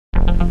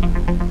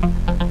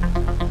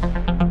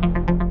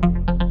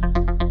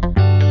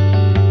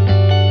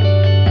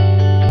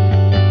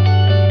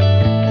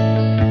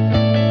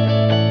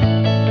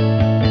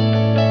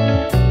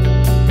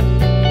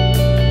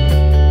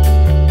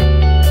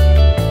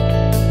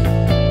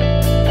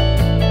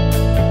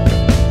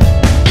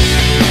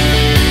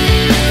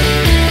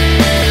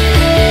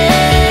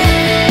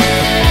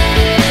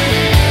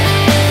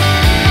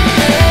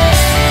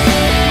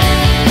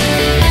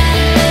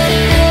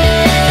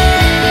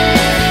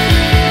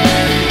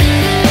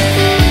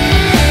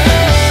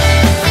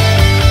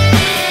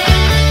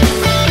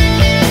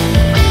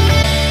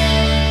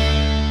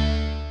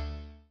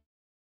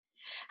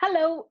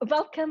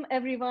Welcome,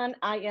 everyone.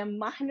 I am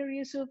Mahenoor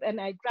Yusuf,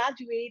 and I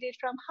graduated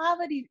from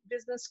Harvard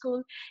Business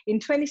School in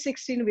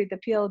 2016 with a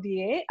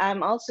PLDA.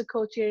 I'm also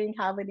co-chairing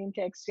Harvard in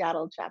Tech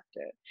Seattle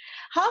chapter.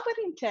 Harvard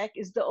in Tech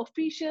is the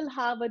official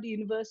Harvard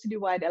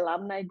University-wide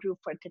alumni group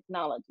for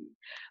technology.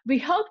 We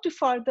hope to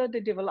further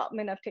the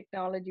development of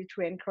technology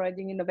through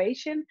encouraging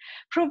innovation,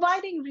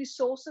 providing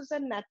resources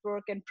and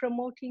network, and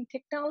promoting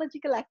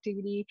technological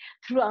activity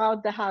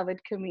throughout the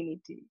Harvard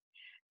community.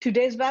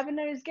 Today's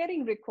webinar is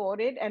getting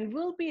recorded and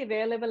will be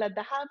available at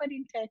the Harvard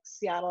in Tech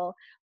Seattle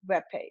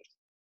webpage.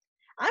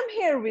 I'm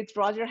here with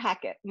Roger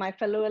Hackett, my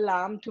fellow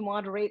alum, to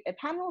moderate a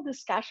panel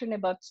discussion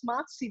about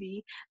smart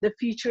city, the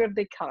future of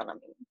the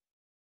economy.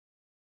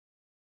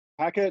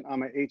 Hackett,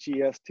 I'm an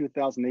HES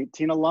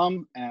 2018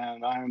 alum,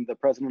 and I'm the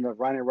president of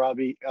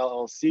Robbie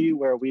LLC,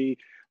 where we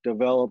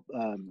develop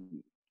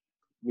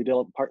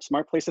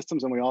smart place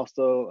systems, and we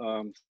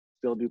also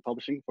still do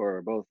publishing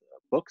for both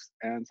books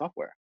and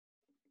software.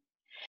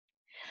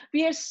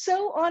 We are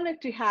so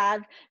honored to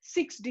have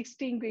 6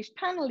 distinguished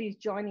panelists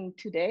joining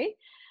today.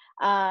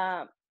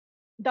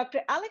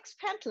 Dr. Alex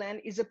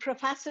Pentland is a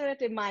professor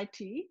at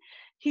MIT.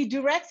 He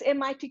directs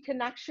MIT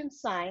Connection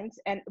Science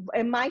and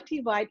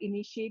MIT-wide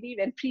initiative,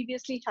 and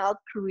previously helped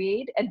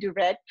create and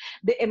direct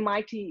the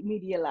MIT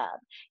Media Lab.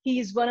 He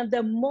is one of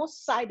the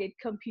most cited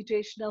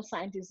computational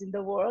scientists in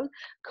the world,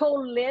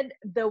 co-led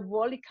the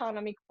World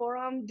Economic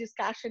Forum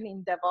discussion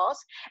in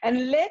Davos,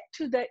 and led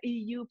to the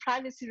EU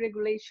privacy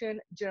regulation,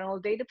 general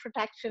data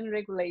protection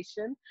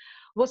regulation,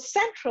 was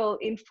central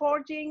in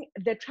forging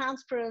the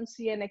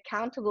transparency and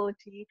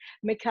accountability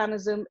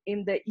mechanism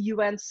in the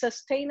UN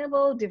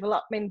Sustainable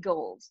Development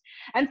Goals,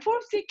 and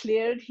fourthly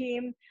declared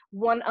him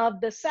one of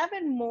the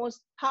 7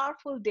 most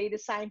powerful data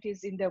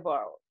scientists in the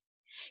world.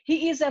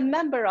 He is a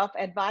member of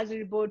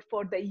advisory board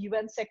for the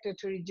UN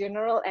Secretary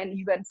General and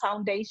UN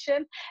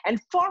Foundation,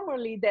 and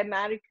formerly the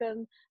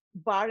American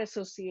Bar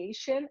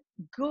Association,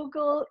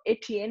 Google,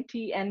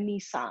 AT&T, and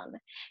Nissan.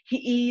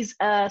 He is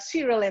a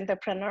serial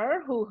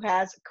entrepreneur who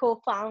has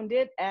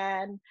co-founded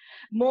and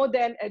more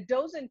than a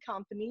dozen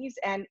companies,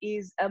 and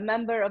is a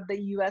member of the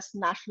US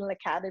National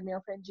Academy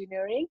of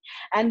Engineering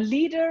and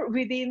leader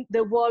within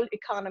the World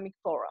Economic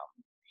Forum.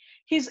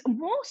 His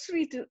most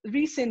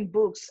recent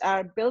books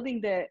are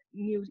Building the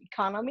New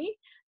Economy,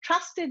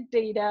 Trusted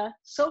Data,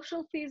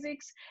 Social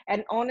Physics,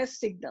 and Honest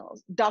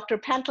Signals. Dr.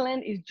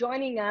 Pentland is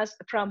joining us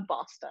from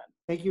Boston.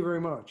 Thank you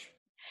very much.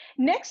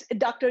 Next,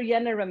 Dr.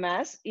 Jaana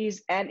Remes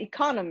is an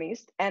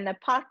economist and a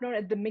partner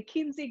at the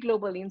McKinsey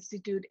Global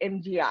Institute,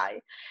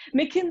 MGI.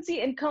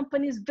 McKinsey and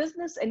Company's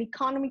business and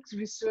economics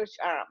research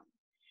arm.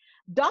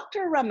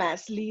 Dr.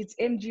 Remes leads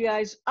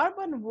MGI's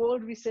Urban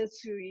World Research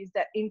series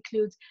that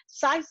includes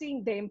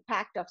sizing the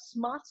impact of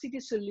smart city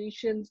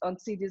solutions on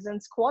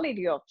citizens'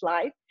 quality of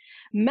life,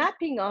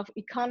 mapping of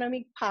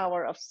economic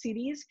power of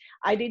cities,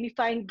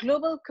 identifying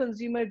global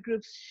consumer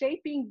groups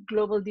shaping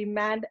global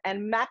demand,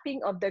 and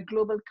mapping of the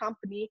global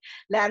company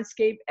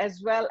landscape,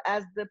 as well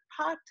as the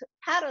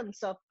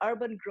patterns of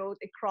urban growth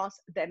across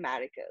the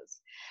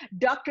Americas.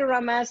 Dr.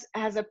 Remes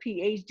has a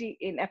PhD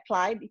in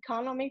applied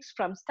economics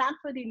from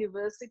Stanford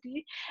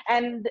University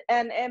and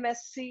an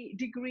MSc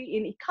degree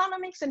in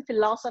economics and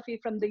philosophy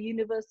from the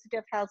University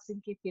of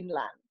Helsinki,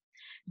 Finland.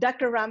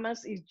 Dr. Remes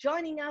is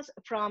joining us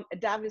from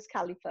Davis,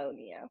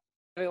 California.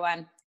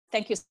 Everyone,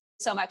 thank you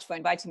so much for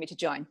inviting me to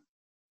join.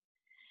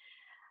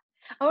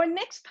 Our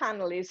next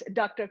panelist,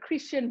 Dr.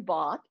 Christian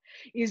Vogt,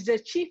 is the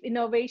Chief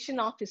Innovation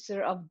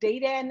Officer of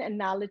Data and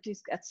Analytics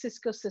at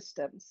Cisco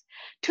Systems.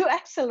 To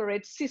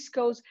accelerate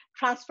Cisco's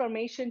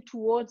transformation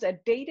towards a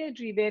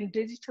data-driven,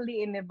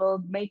 digitally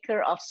enabled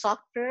maker of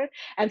software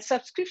and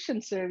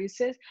subscription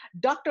services,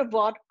 Dr.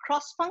 Vogt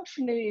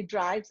cross-functionally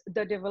drives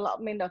the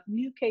development of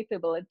new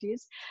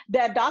capabilities,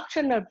 the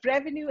adoption of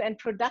revenue and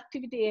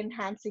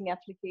productivity-enhancing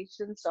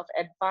applications of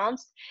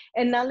advanced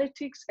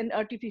analytics and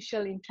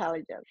artificial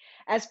intelligence.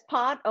 As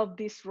part of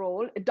this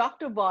role,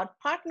 Dr. Vogt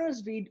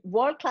partners with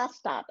world-class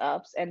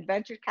startups and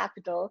venture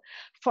capital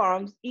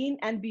firms in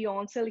and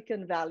beyond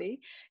Silicon Valley,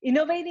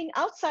 innovating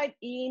outside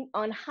in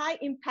on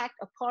high-impact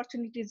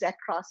opportunities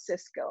across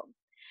Cisco.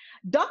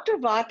 Dr.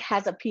 Vogt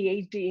has a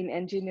PhD in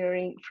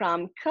engineering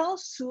from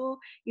Karlsruhe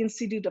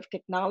Institute of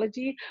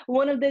Technology,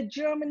 one of the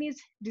Germany's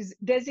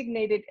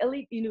designated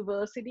elite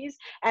universities,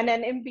 and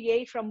an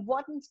MBA from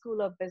Wharton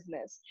School of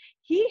Business.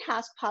 He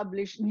has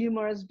published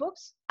numerous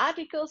books,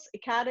 articles,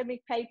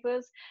 academic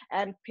papers,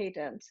 and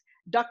patents.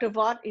 Dr.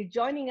 Vogt is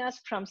joining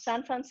us from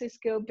San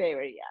Francisco Bay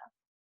Area.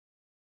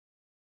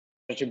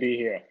 Glad to be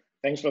here.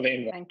 Thanks for the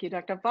invite. Thank you,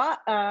 Dr.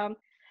 Vogt.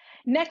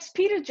 Next,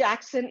 Peter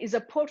Jackson is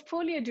a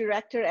portfolio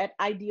director at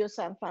IDEO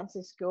San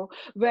Francisco,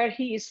 where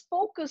he is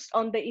focused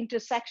on the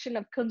intersection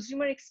of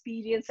consumer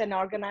experience and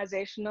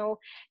organizational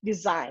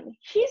design.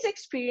 His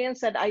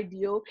experience at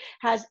IDEO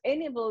has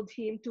enabled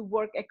him to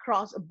work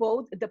across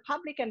both the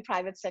public and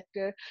private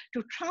sector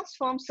to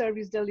transform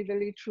service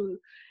delivery through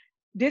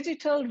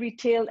digital,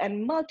 retail,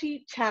 and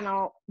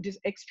multi-channel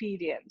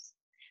experience.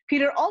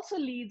 Peter also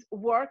leads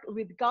work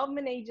with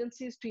government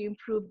agencies to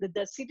improve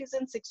the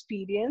citizens'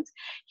 experience.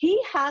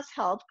 He has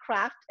helped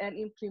craft and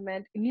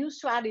implement new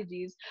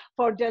strategies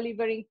for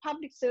delivering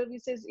public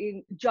services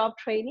in job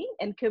training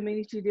and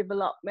community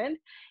development,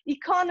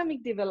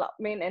 economic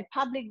development, and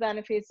public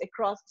benefits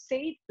across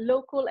state,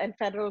 local, and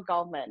federal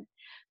government.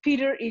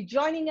 Peter is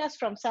joining us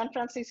from San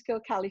Francisco,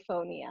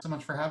 California. So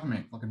much for having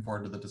me. Looking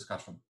forward to the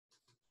discussion.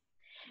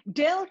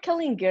 Dale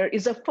Killinger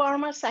is a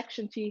former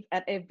section chief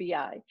at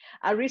FBI,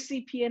 a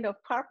recipient of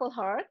Purple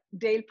Heart.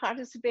 Dale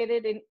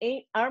participated in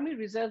 8 Army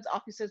Reserves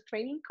Officers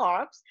Training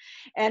Corps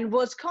and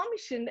was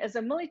commissioned as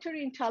a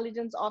military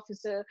intelligence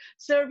officer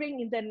serving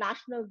in the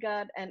National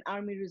Guard and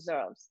Army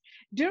Reserves.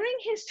 During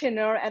his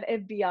tenure at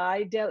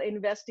FBI, Dale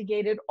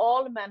investigated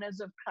all manners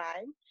of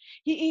crime.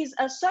 He is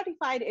a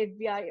certified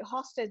FBI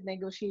hostage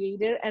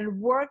negotiator and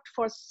worked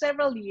for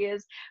several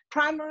years,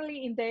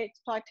 primarily in the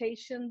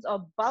exploitations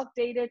of bulk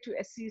data to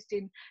assist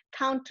in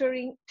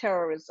countering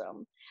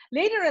terrorism.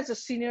 Later, as a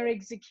senior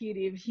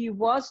executive, he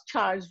was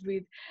charged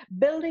with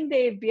building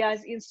the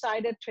FBI's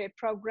insider trade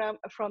program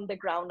from the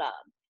ground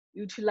up,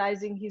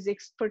 utilizing his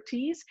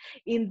expertise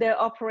in the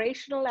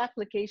operational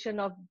application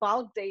of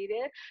bulk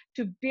data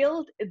to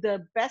build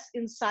the best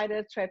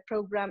insider trade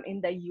program in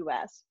the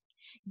US.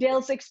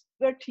 Dale's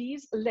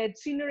expertise led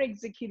senior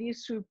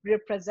executives to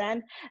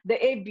represent the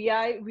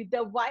FBI with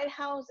the White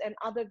House and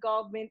other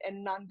government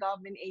and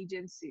non-government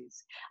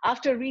agencies.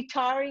 After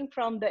retiring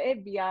from the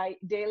FBI,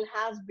 Dale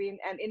has been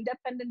an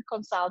independent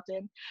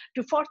consultant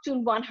to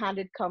Fortune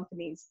 100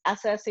 companies,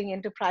 assessing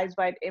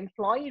enterprise-wide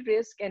employee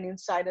risk and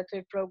insider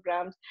trade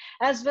programs,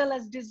 as well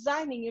as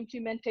designing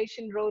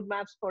implementation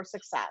roadmaps for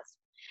success.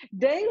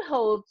 Dale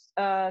holds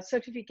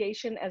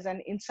certification as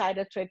an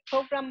insider trade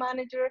program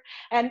manager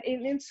and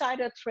an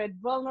insider trade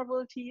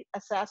vulnerability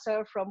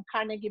assessor from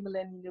Carnegie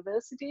Mellon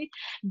University.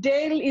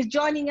 Dale is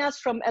joining us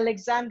from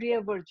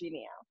Alexandria,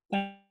 Virginia.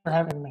 Thanks for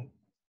having me.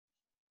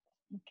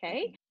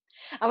 Okay.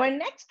 Our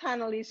next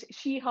panelist,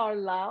 Shih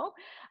Lau.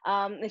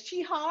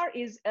 Shih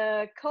is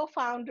a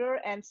co-founder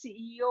and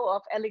CEO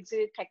of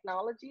Elixir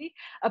Technology,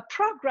 a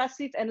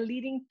progressive and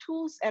leading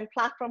tools and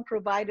platform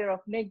provider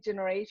of next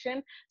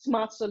generation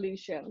smart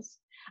solutions.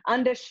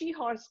 Under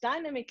Shih's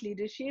dynamic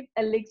leadership,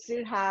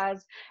 Elixir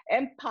has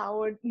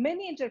empowered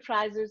many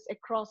enterprises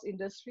across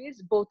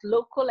industries, both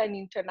local and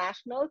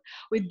international,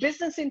 with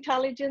business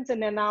intelligence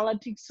and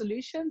analytics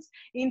solutions,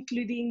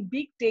 including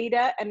big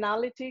data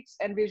analytics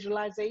and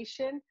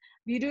visualization,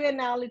 video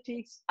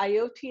analytics,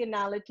 IoT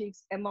analytics,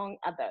 among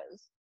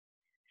others.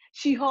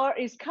 Shih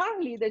is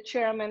currently the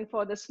chairman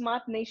for the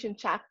Smart Nation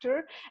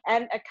chapter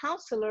and a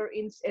counselor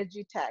in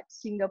SGTech,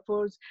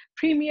 Singapore's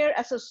premier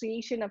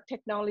association of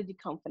technology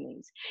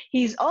companies.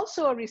 He is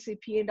also a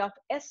recipient of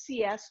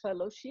SCS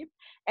Fellowship,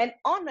 an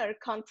honor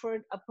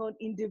conferred upon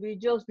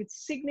individuals with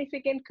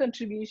significant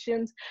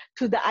contributions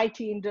to the IT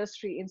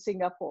industry in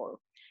Singapore.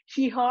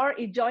 Shih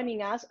is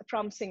joining us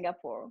from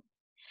Singapore.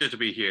 Good to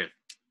be here.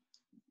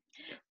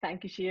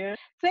 Thank you, Shih.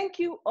 Thank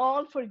you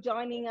all for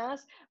joining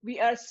us. We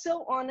are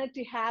so honored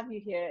to have you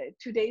here.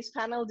 Today's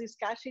panel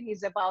discussion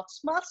is about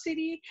smart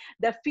city,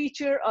 the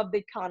future of the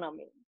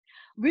economy.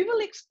 We will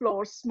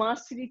explore smart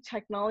city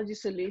technology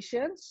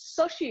solutions,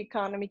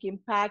 socioeconomic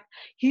impact,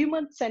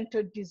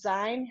 human-centered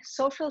design,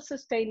 social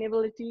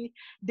sustainability,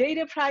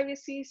 data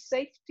privacy,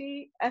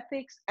 safety,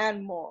 ethics,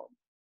 and more.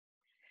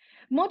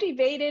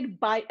 Motivated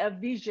by a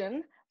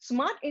vision,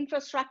 smart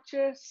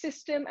infrastructure,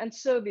 system, and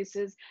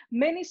services,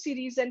 many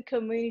cities and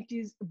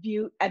communities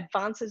view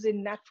advances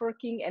in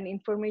networking and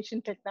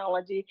information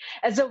technology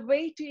as a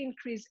way to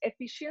increase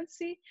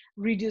efficiency,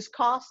 reduce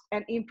costs,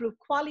 and improve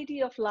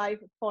quality of life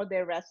for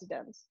their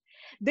residents.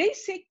 They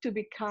seek to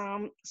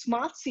become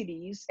smart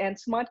cities and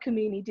smart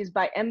communities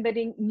by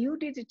embedding new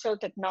digital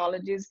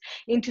technologies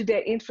into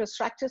their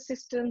infrastructure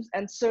systems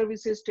and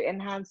services to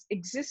enhance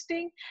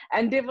existing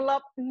and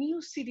develop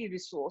new city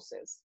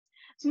resources.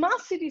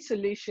 Smart city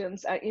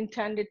solutions are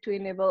intended to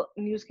enable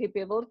new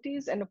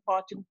capabilities and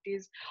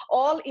opportunities,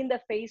 all in the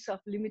face of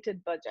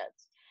limited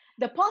budgets.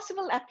 The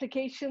possible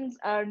applications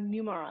are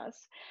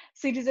numerous: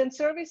 citizen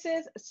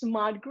services,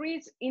 smart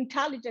grids,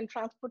 intelligent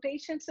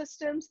transportation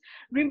systems,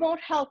 remote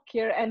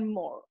healthcare, and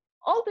more.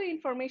 Although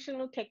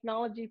informational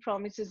technology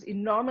promises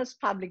enormous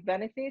public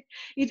benefit,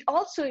 it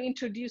also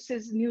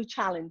introduces new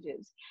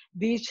challenges.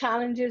 These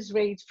challenges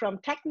range from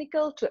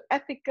technical to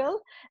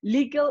ethical,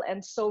 legal,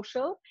 and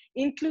social,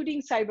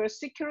 including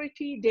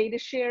cybersecurity, data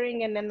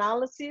sharing and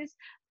analysis,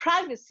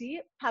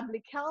 privacy,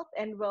 public health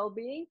and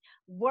well-being,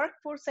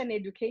 workforce and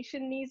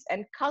education needs,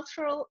 and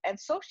cultural and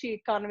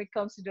socioeconomic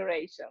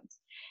considerations.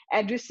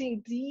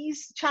 Addressing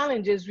these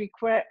challenges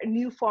require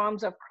new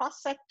forms of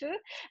cross-sector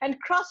and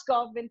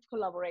cross-government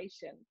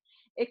collaboration,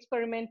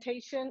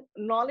 experimentation,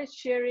 knowledge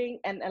sharing,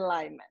 and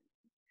alignment.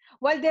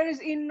 While there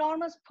is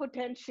enormous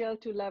potential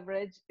to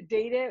leverage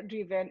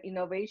data-driven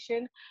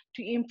innovation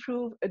to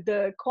improve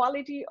the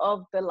quality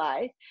of the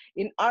life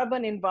in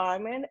urban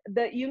environment,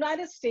 the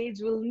United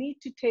States will need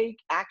to take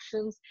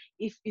actions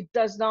if it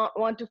does not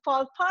want to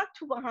fall far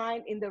too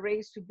behind in the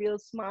race to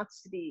build smart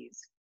cities.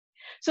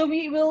 So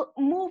we will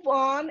move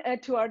on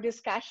to our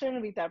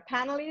discussion with our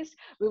panelists.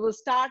 We will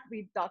start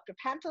with Dr.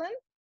 Pentland.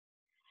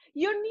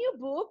 Your new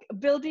book,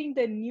 Building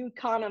the New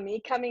Economy,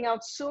 coming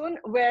out soon,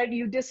 where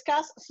you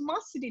discuss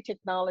smart city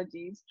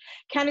technologies.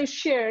 Can you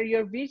share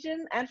your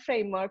vision and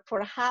framework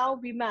for how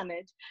we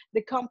manage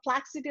the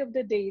complexity of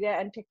the data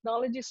and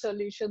technology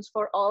solutions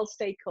for all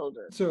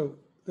stakeholders? So,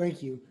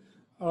 thank you.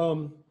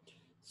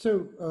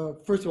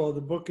 First of all, the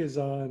book is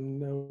on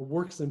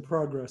works in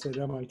progress at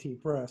MIT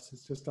Press.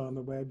 It's just on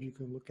the web. You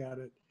can look at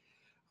it.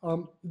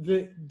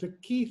 The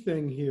key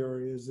thing here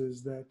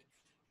is that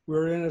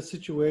we're in a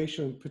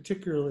situation,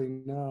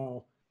 particularly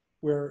now,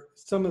 where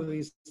some of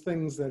these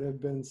things that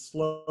have been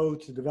slow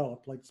to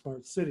develop, like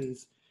smart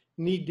cities,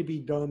 need to be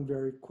done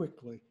very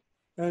quickly.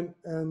 And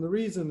the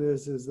reason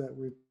is that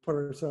we've put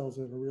ourselves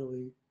in a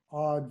really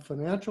odd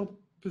financial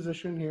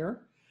position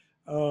here.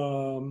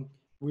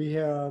 We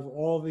have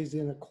all these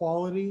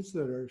inequalities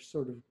that are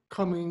sort of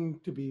coming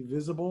to be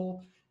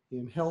visible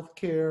in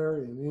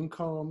healthcare, in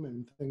income,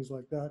 and things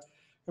like that.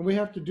 And we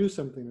have to do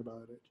something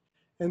about it.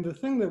 And the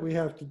thing that we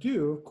have to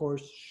do, of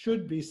course,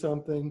 should be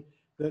something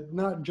that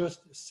not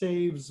just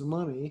saves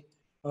money,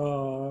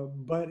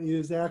 but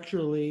is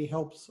actually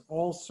helps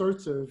all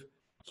sorts of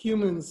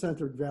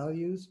human-centered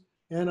values,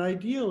 and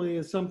ideally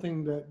is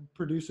something that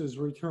produces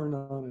return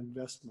on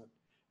investment.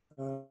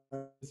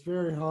 It's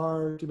very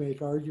hard to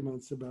make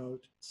arguments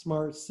about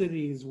smart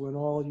cities when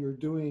all you're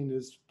doing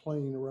is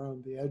playing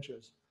around the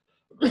edges.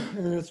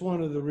 And it's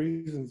one of the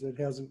reasons it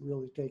hasn't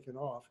really taken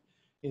off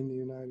in the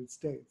United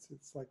States.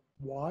 It's like,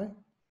 why?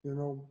 You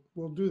know,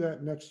 we'll do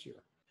that next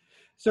year.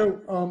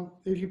 So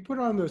if you put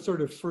on the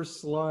sort of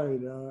first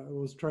slide, I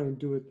was trying to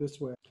do it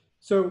this way.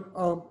 So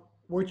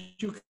what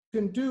you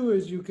can do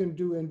is you can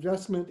do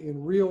investment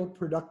in real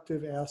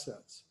productive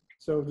assets.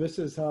 So this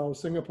is how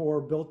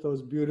Singapore built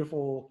those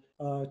beautiful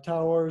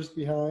towers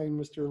behind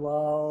Mr.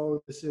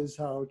 Lau. This is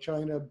how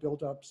China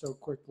built up so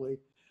quickly.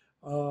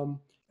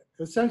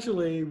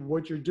 Essentially,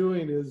 what you're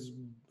doing is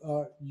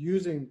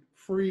using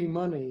free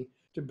money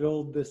to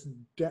build this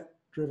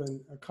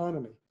debt-driven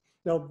economy.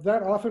 Now,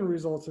 that often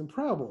results in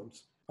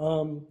problems.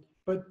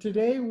 But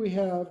today we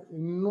have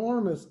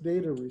enormous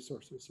data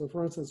resources. So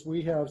for instance,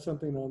 we have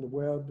something on the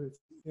web, it's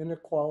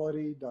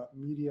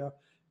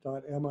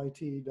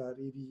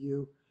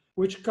inequality.media.mit.edu,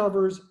 which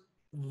covers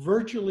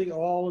virtually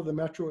all of the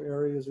metro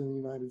areas in the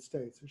United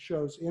States. It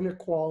shows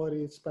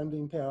inequality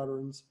spending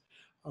patterns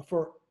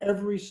for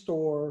every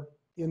store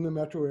in the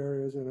metro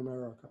areas in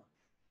America.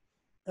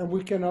 And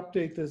we can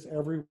update this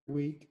every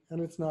week,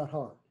 and it's not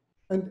hard.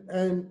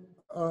 And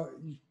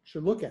you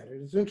should look at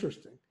it, it's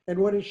interesting. And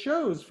what it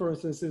shows, for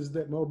instance, is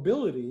that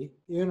mobility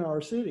in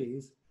our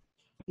cities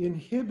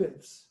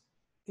inhibits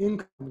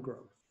income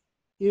growth.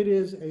 It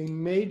is a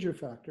major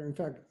factor, in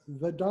fact,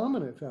 the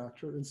dominant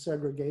factor in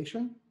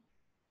segregation.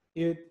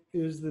 It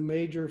is the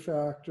major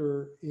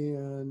factor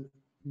in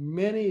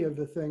many of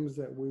the things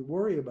that we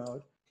worry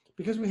about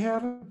because we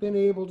haven't been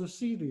able to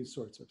see these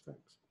sorts of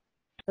things.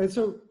 And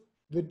so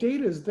the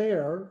data is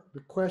there.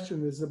 The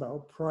question is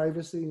about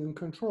privacy and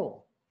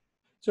control.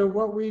 So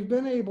what we've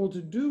been able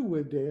to do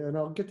with data, and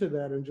I'll get to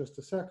that in just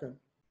a second,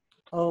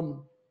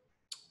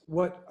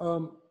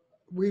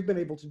 we've been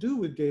able to do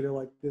with data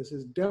like this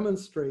is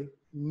demonstrate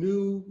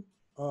new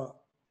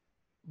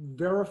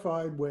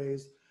verified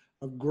ways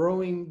of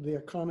growing the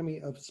economy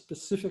of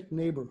specific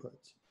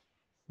neighborhoods.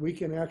 We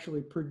can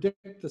actually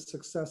predict the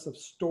success of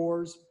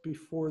stores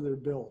before they're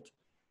built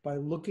by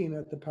looking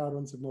at the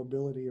patterns of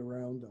mobility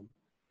around them.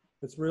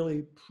 It's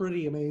really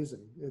pretty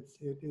amazing. It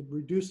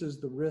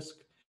reduces the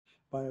risk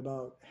by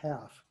about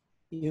half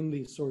in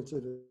these sorts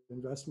of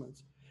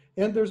investments.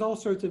 And there's all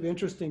sorts of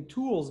interesting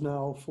tools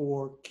now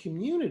for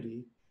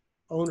community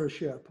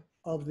ownership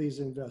of these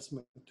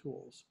investment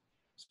tools.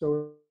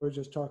 So we're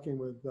just talking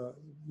with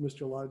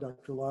Mr. Lau,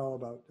 Dr. Lau,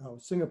 about how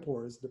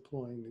Singapore is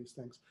deploying these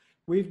things.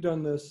 We've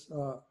done this,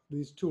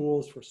 these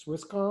tools for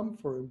Swisscom,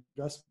 for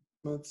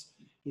investments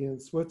in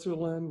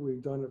Switzerland.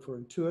 We've done it for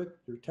Intuit.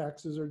 Your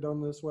taxes are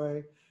done this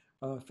way.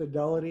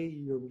 Fidelity,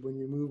 when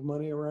you move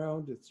money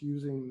around, it's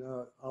using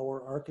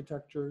our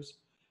architectures,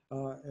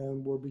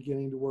 and we're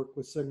beginning to work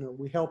with Signal.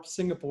 We help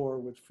Singapore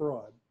with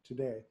fraud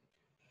today.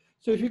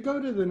 So if you go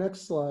to the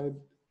next slide,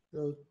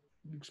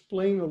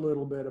 explain a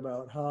little bit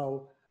about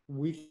how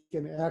we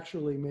can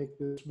actually make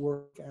this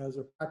work as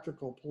a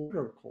practical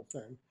political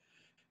thing.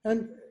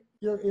 And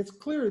it's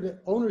clear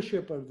that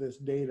ownership of this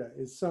data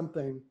is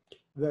something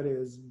that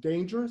is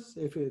dangerous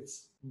if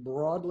it's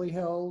broadly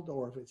held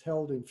or if it's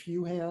held in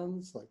few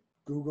hands, like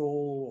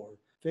Google or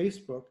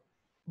Facebook.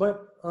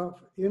 But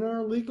in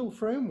our legal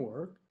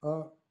framework,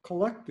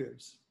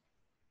 collectives,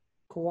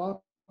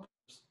 cooperatives,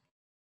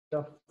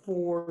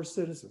 for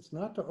citizens,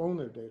 not to own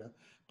their data,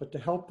 but to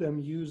help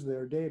them use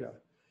their data.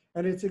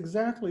 And it's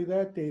exactly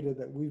that data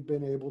that we've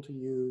been able to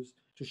use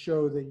to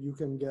show that you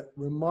can get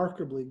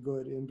remarkably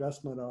good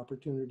investment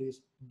opportunities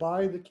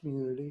by the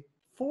community,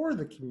 for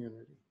the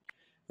community.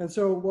 And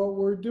so what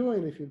we're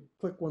doing, if you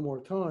click one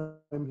more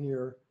time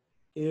here,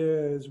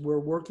 is we're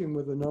working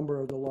with a number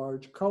of the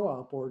large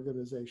co-op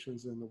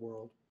organizations in the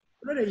world,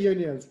 credit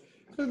unions.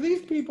 So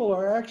these people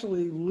are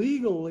actually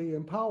legally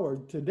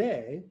empowered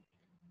today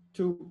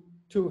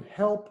to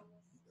help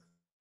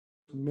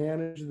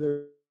manage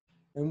their,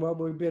 and what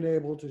we've been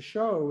able to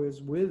show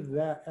is with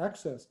that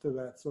access to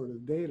that sort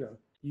of data,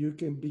 you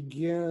can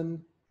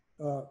begin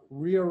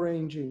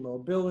rearranging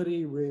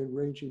mobility,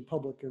 rearranging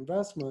public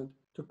investment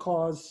to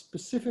cause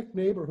specific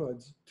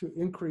neighborhoods to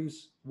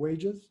increase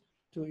wages,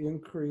 to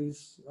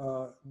increase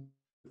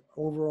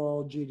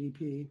overall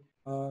GDP,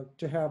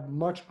 to have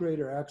much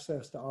greater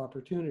access to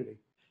opportunity.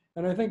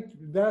 And I think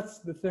that's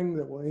the thing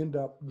that will end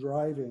up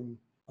driving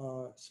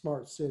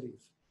smart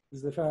cities,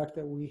 is the fact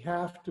that we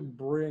have to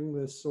bring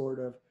this sort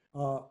of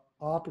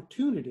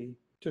opportunity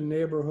to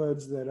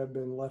neighborhoods that have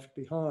been left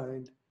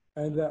behind,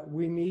 and that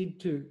we need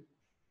to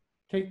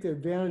take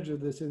advantage of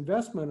this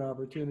investment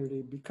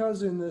opportunity,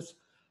 because in this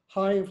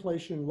high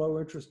inflation, low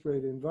interest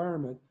rate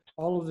environment,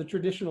 all of the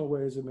traditional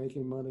ways of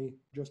making money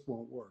just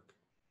won't work.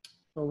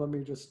 So let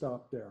me just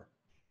stop there.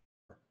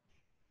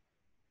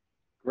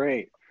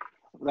 Great.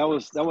 That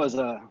was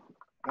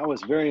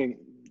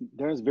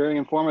very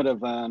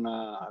informative, and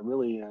I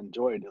really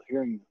enjoyed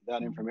hearing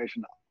that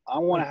information. I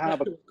want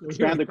to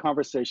expand the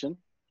conversation.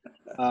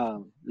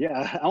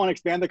 Yeah, I want to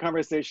expand the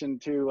conversation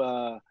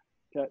to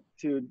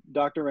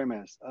Dr.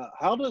 Remes.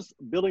 How does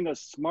building a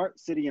smart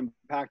city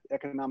impact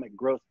economic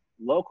growth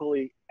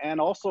locally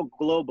and also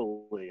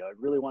globally? I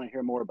really want to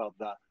hear more about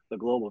the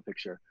global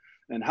picture.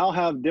 And how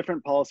have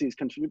different policies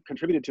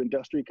contributed to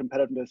industry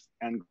competitiveness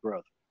and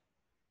growth?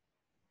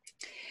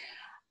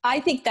 I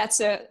think that's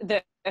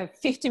the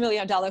 $50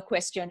 million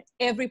question.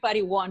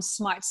 Everybody wants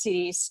smart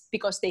cities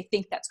because they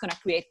think that's going to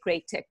create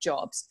great tech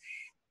jobs.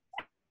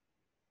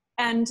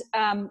 And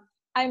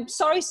I'm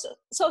sorry,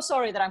 so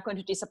sorry that I'm going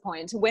to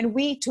disappoint. When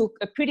we took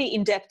a pretty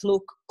in-depth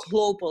look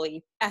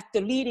globally at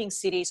the leading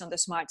cities on the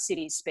smart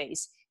city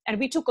space, and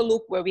we took a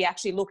look where we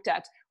actually looked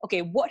at,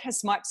 okay, what has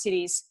smart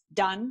cities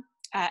done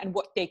and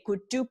what they could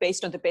do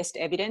based on the best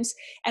evidence.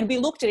 And we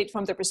looked at it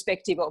from the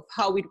perspective of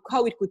how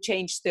it could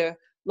change the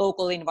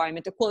local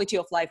environment, the quality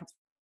of life of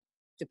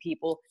the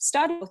people,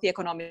 starting with the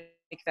economic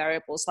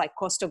variables like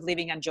cost of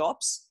living and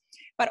jobs,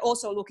 but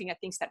also looking at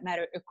things that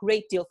matter a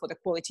great deal for the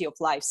quality of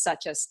life,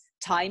 such as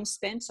time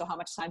spent. So how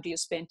much time do you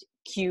spend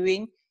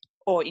queuing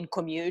or in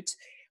commute?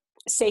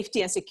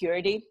 Safety and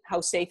security,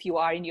 how safe you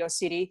are in your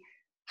city,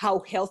 how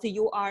healthy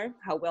you are,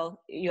 how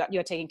well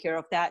you're taking care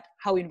of that,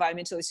 how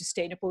environmentally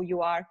sustainable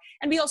you are.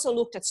 And we also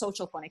looked at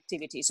social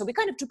connectivity. So we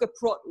kind of took a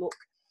broad look.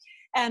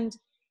 And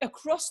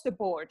across the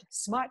board,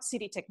 smart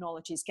city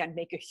technologies can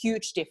make a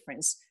huge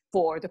difference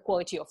for the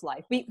quality of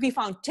life. We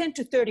found 10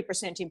 to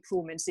 30%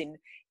 improvements in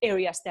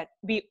areas that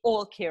we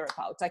all care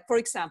about. Like, for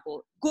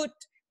example, good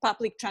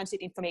public transit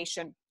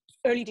information,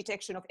 early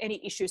detection of any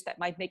issues that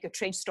might make a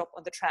train stop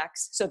on the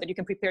tracks so that you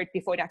can prepare it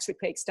before it actually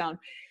breaks down,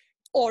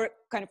 or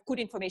kind of good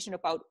information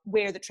about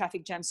where the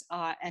traffic jams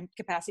are and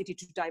capacity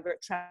to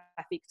divert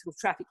traffic through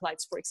traffic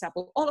lights, for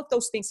example. All of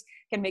those things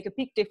can make a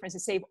big difference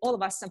and save all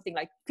of us something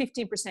like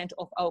 15%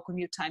 of our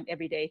commute time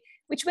every day,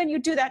 which when you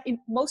do that in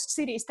most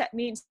cities, that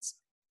means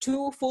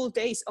 2 full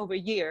days over a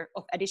year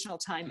of additional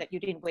time that you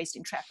didn't waste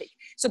in traffic.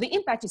 So the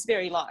impact is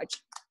very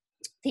large.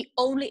 The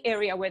only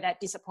area where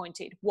that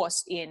disappointed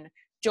was in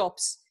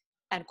jobs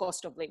and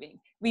cost of living.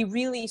 We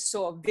really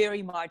saw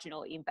very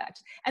marginal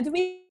impact. And the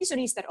reason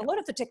is that a lot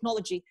of the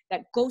technology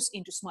that goes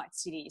into smart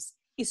cities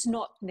is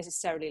not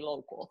necessarily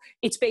local.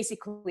 It's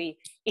basically,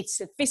 it's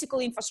a physical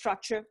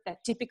infrastructure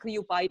that typically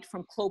you buy it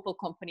from global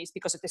companies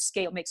because of the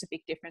scale makes a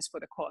big difference for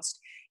the cost.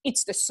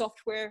 It's the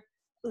software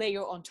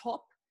layer on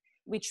top,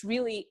 which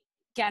really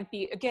can't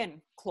be,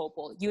 again,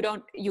 global. You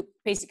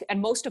basically, and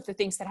most of the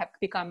things that have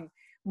become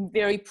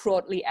very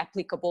broadly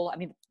applicable. I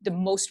mean, the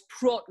most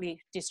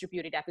broadly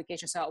distributed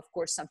applications are, of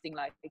course, something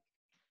like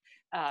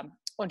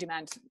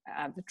on-demand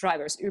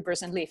drivers,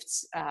 Ubers and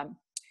Lyfts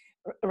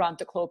around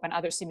the globe and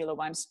other similar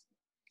ones.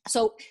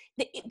 So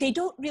they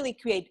don't really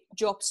create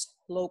jobs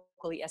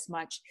locally as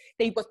much.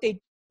 What they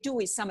do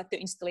is some at the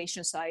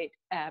installation side,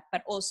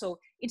 but also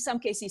in some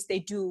cases they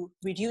do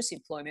reduce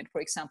employment,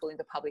 for example, in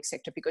the public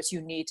sector, because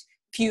you need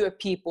fewer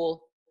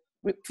people,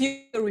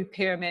 fewer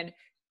repairmen,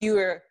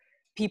 fewer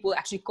people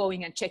actually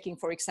going and checking,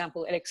 for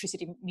example,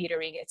 electricity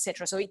metering,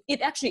 etc. So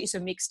it actually is a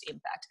mixed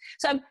impact.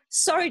 So I'm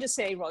sorry to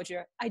say,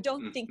 Roger, I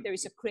don't think there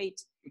is a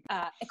great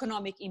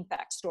economic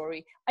impact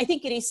story. I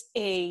think it is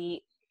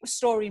a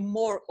story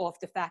more of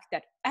the fact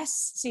that as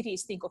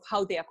cities think of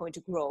how they are going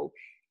to grow,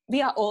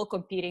 we are all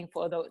competing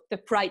for the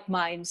bright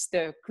minds,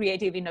 the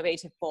creative,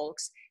 innovative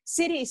folks.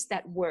 Cities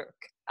that work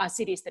are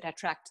cities that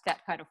attract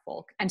that kind of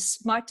folk, and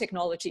smart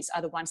technologies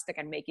are the ones that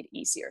can make it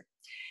easier.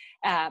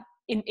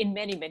 In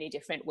many, many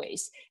different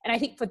ways. And I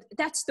think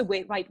that's the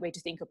right way to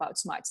think about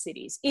smart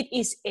cities. It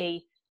is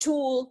a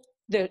tool,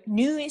 the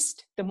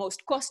newest, the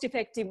most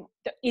cost-effective,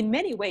 in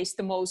many ways,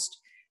 the most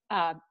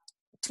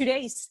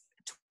today's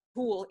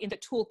tool in the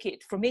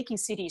toolkit for making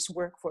cities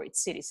work for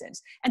its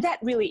citizens. And that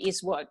really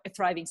is what a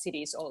thriving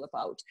city is all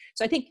about.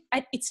 So I think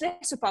it's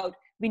less about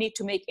we need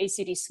to make a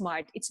city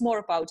smart. It's more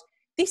about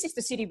this is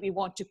the city we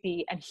want to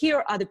be, and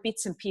here are the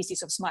bits and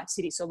pieces of smart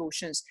city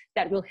solutions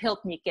that will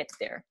help me get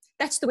there.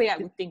 That's the way I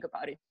would think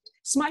about it.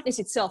 Smartness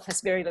itself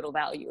has very little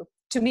value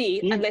to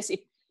me unless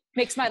it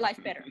makes my life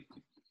better.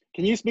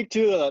 Can you speak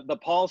to the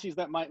policies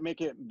that might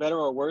make it better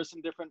or worse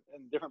in different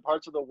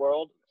parts of the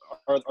world?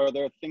 Are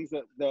there things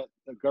that the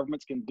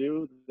governments can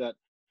do that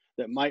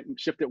might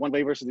shift it one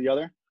way versus the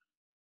other?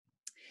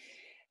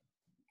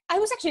 I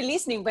was actually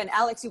listening when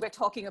Alex, you were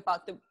talking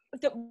about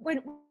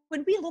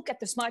when we look at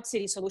the smart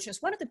city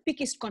solutions, one of the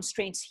biggest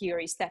constraints here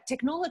is that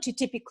technology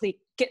typically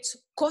gets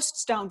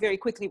costs down very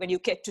quickly when you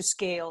get to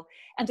scale.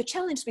 And the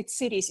challenge with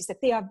cities is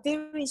that they are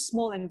very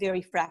small and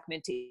very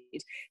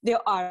fragmented.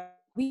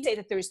 We say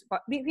that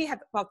we have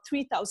about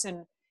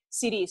 3,000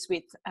 cities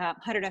with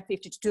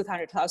 150 to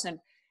 200,000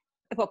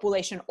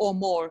 population or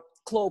more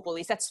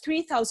globally. That's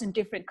 3,000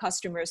 different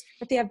customers,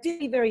 but they are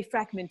very, very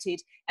fragmented,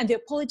 and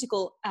their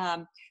political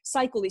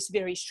cycle is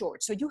very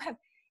short. So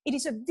it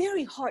is a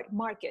very hard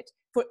market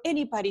for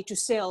anybody to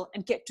sell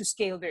and get to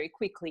scale very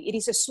quickly. It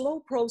is a slow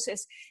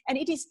process, and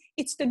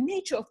it's the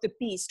nature of the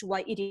beast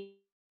why it is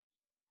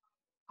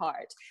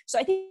hard. So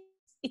I think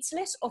it's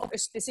less of a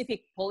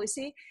specific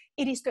policy.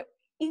 It is the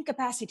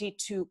incapacity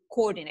to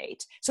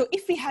coordinate. So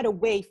if we had a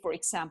way, for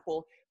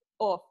example,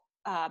 of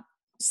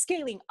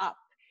scaling up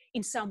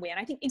in some way, and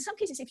I think in some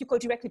cases, if you go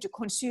directly to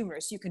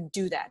consumers, you can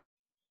do that.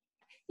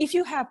 If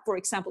you have, for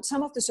example,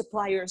 some of the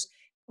suppliers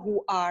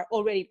who are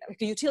already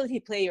the utility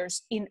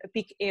players in a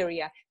big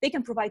area, they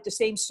can provide the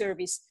same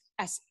service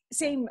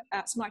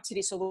smart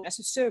city solution as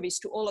a service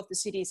to all of the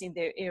cities in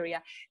their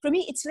area. For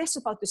me, it's less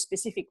about the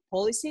specific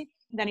policy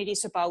than it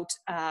is about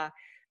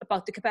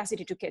the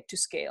capacity to get to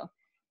scale.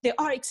 There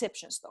are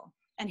exceptions though.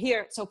 And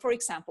here, so for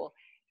example,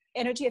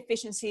 energy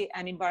efficiency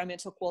and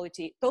environmental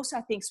quality, those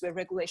are things where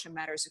regulation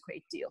matters a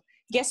great deal.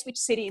 Guess which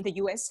city in the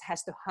US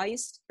has the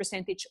highest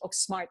percentage of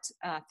smart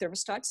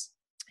thermostats?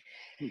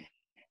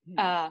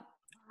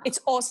 It's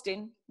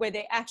Austin, where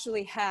they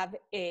actually have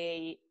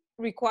a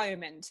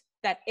requirement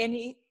that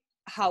any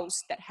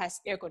house that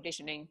has air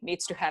conditioning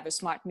needs to have a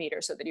smart meter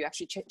so that you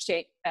actually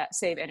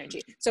save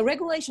energy. So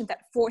regulation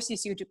that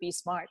forces you to be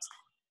smart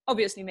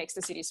obviously makes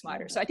the city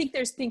smarter. So I think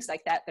there's things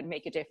like that that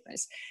make a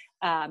difference.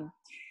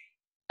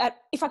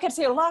 If I can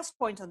say a last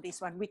point on this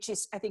one, which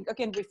is, I think,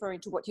 again, referring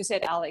to what you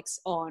said, Alex,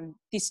 on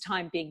this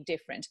time being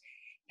different.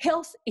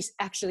 Health is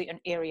actually an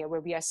area where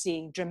we are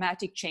seeing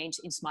dramatic change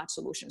in smart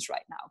solutions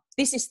right now.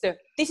 This is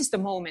the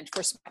moment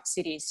for smart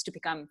cities to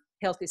become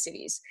healthy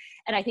cities.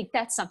 And I think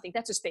that's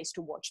a space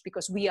to watch,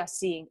 because we are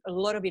seeing a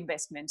lot of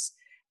investments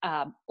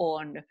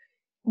on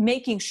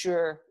making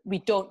sure we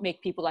don't make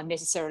people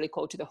unnecessarily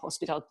go to the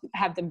hospital,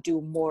 have them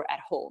do more at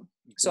home.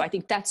 So I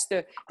think that's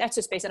the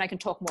space, and I can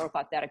talk more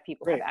about that if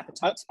people have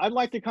appetite. I'd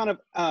like to kind of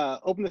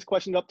open this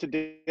question up to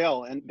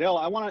Dale. And Dale,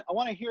 I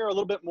want to hear a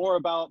little bit more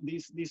about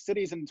these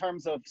cities in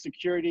terms of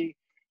security,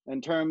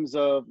 in terms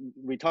of,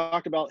 we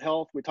talked about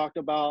health, we talked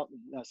about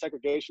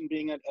segregation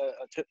being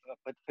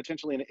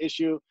potentially an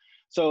issue.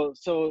 So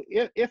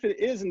if it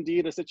is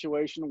indeed a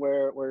situation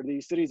where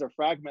these cities are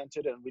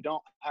fragmented and we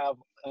don't have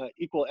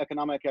equal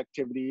economic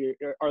activity,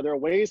 are there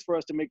ways for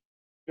us to make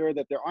sure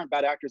that there aren't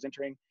bad actors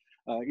entering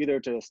either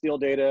to steal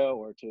data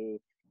or to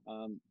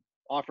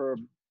offer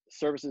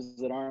services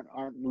that aren't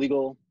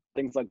legal,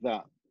 things like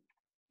that?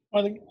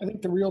 I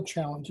think the real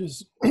challenge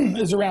is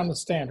is around the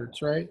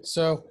standards, right?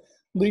 So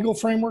legal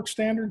framework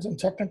standards and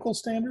technical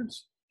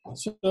standards.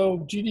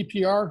 So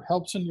GDPR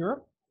helps in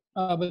Europe,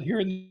 but here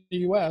in the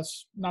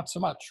US, not so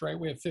much, right?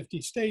 We have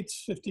 50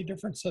 states, 50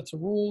 different sets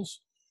of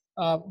rules.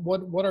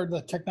 What are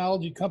the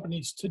technology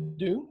companies to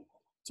do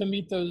to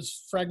meet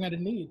those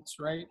fragmented needs,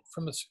 right?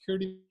 From a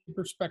security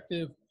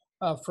perspective,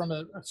 from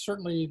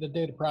certainly the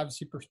data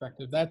privacy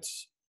perspective.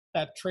 That's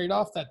that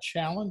trade-off, that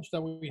challenge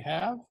that we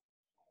have.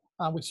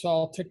 We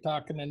saw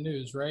TikTok in the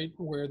news, right?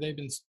 Where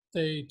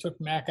they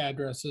took MAC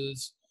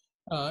addresses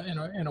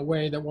in a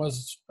way that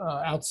was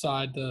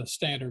outside the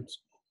standards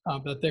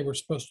that they were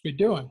supposed to be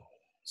doing.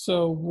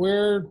 So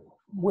where's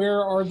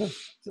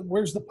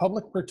the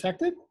public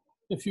protected?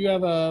 If you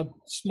have a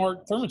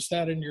smart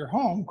thermostat in your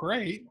home,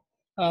 great,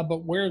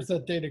 but where's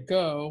that data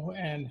go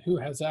and who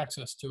has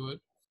access to it?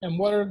 And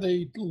what are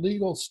the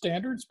legal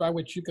standards by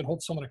which you can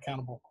hold someone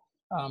accountable?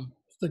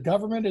 The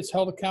government is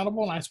held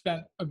accountable, and I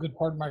spent a good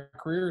part of my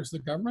career as the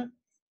government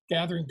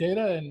gathering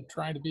data and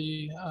trying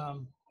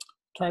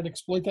to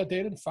exploit that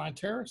data to find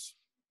terrorists.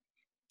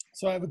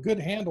 So I have a good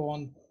handle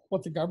on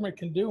what the government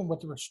can do and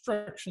what the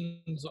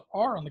restrictions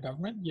are on the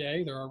government.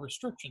 Yay, there are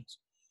restrictions.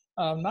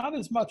 Not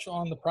as much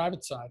on the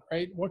private side,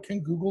 right? What can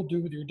Google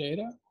do with your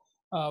data?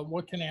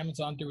 What can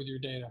Amazon do with your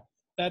data?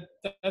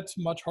 That's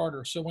much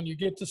harder. So when you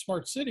get to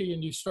smart city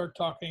and you start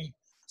talking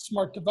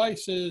smart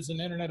devices and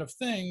Internet of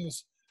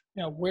Things,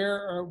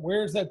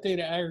 where's that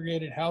data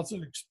aggregated? How's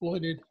it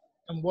exploited?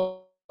 And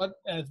what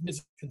as a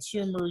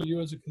consumer, you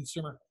as a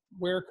consumer,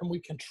 where can we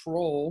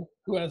control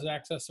who has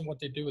access and what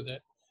they do with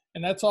it.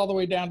 And that's all the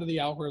way down to the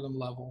algorithm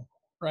level,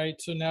 right?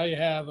 So now you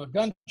have a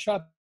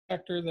gunshot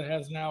detector that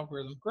has an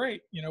algorithm.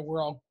 Great, you know,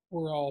 we're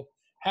all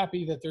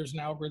happy that there's an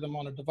algorithm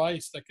on a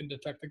device that can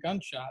detect a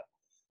gunshot.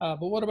 But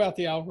what about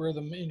the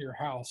algorithm in your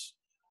house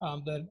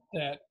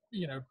that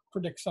you know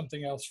predicts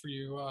something else for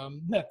you?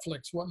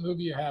 Netflix, what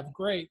movie you have,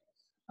 great.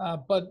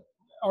 But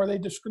are they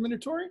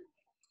discriminatory?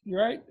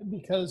 You're right,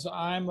 because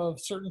I'm of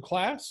certain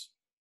class.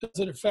 Does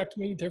it affect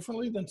me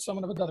differently than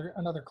someone of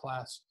another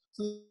class?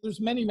 So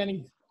there's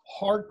many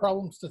hard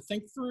problems to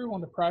think through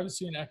on the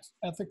privacy and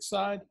ethics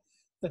side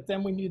that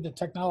then we need the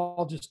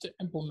technologists to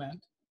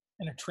implement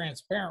in a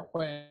transparent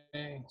way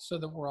so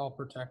that we're all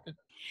protected.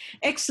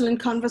 Excellent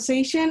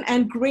conversation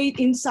and great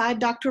insight,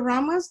 Dr.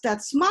 Ramos,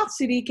 that smart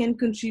city can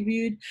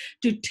contribute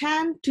to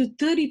 10 to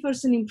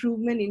 30%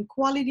 improvement in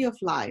quality of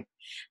life.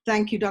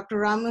 Thank you, Dr.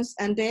 Ramos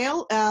and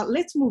Dale.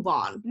 Let's move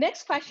on.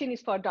 Next question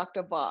is for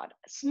Dr. Bod.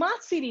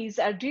 Smart cities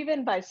are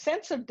driven by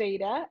sensor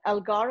data,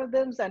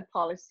 algorithms, and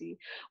policy.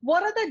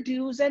 What are the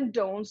do's and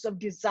don'ts of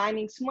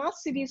designing smart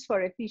cities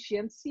for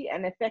efficiency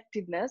and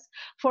effectiveness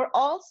for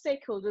all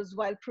stakeholders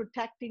while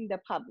protecting the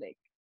public?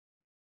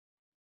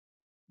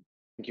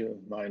 Thank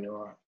you,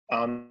 Mahenoor.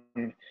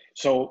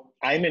 So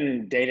I'm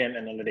in data and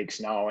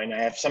analytics now, and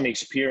I have some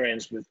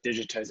experience with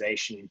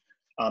digitization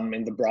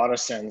in the broader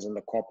sense in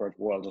the corporate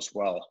world as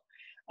well.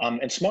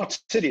 And smart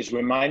cities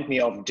remind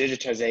me of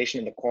digitization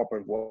in the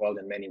corporate world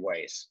in many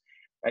ways.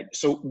 Right?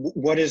 So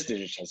what is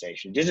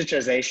digitization?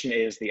 Digitization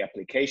is the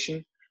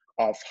application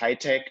of high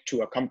tech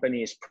to a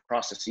company's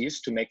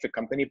processes to make the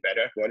company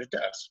better at what it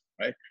does.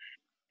 Right?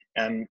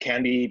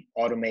 Can be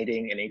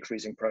automating and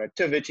increasing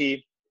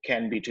productivity,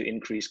 can be to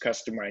increase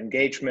customer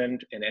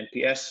engagement and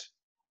NPS,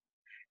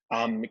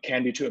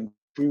 can be to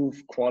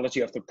improve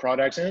quality of the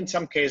products, and in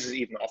some cases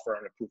even offer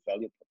an improved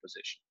value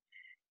proposition.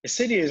 A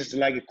city is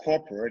like a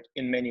corporate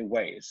in many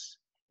ways.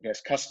 It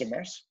has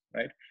customers,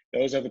 right?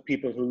 Those are the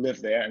people who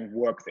live there and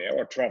work there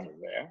or travel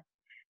there.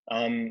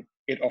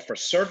 It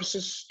offers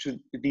services to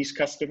these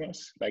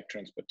customers, like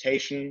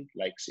transportation,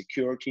 like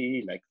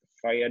security, like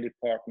the fire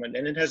department,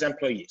 and it has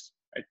employees,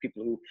 right?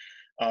 People who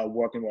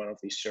work in one of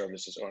these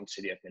services or in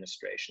city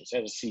administration. So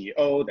it has a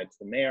CEO, that's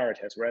the mayor, it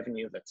has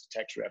revenue, that's the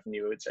tax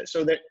revenue,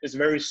 so that is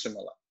very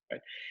similar,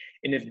 right?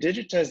 And if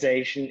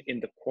digitization in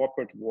the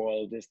corporate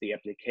world is the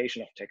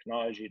application of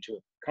technology to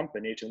a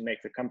company to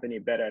make the company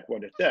better at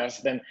what it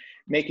does, then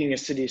making a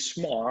city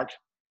smart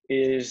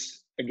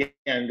is,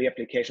 again, the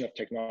application of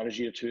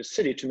technology to a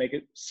city to make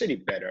a city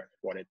better at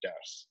what it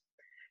does.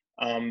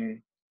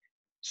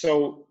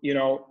 So, you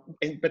know,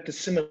 but the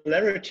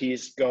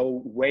similarities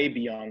go way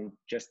beyond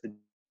just the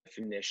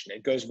definition.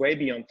 It goes way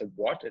beyond the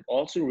what. It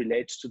also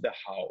relates to the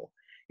how,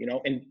 you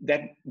know, and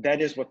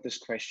that is what this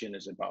question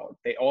is about.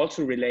 They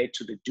also relate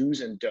to the do's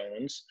and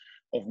don'ts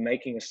of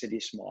making a city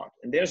smart.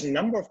 And there's a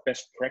number of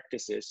best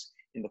practices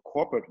in the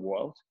corporate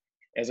world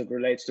as it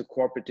relates to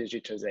corporate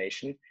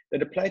digitization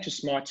that apply to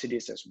smart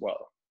cities as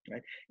well,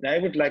 right? And I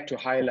would like to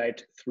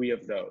highlight 3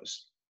 of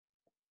those.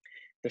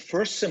 The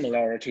first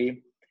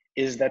similarity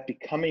is that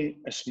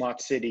becoming a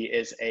smart city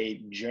is a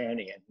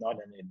journey and not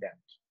an event,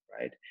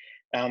 right?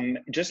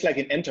 Just like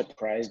an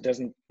enterprise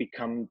doesn't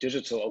become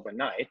digital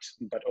overnight,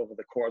 but over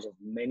the course of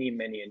many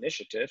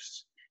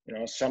initiatives, you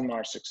know, some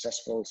are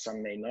successful,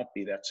 some may not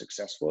be that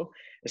successful.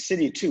 A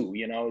city too,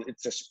 you know,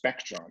 it's a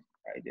spectrum,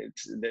 right?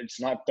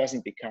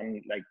 Doesn't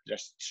become like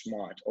just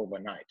smart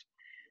overnight.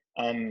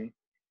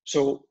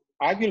 So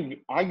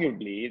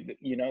arguably,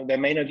 you know, there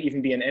may not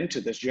even be an end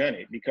to this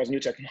journey because new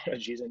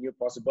technologies and new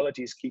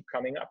possibilities keep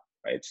coming up,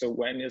 right? So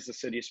when is the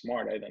city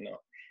smart? I don't know.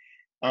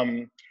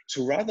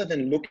 So rather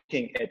than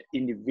looking at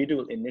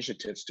individual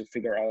initiatives to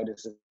figure out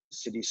is a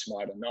city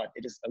smart or not,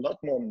 it is a lot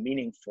more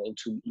meaningful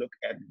to look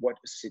at what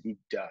a city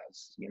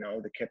does, you know,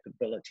 the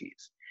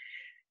capabilities.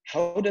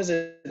 How does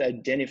it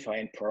identify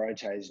and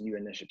prioritize new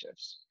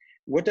initiatives?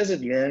 What does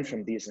it learn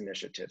from these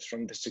initiatives,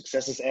 from the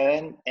successes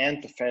and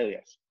the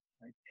failures?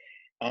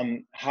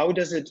 Right? How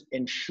does it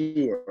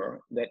ensure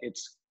that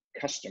its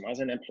customers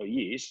and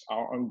employees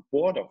are on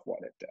board of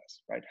what it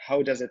does, right?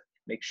 How does it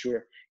make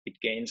sure it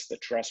gains the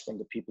trust from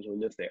the people who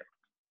live there?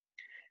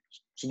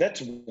 So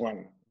that's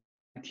one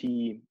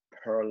key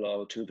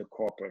parallel to the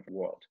corporate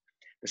world.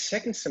 The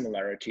second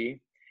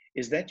similarity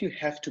is that you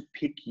have to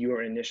pick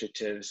your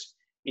initiatives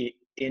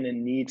in a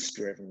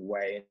needs-driven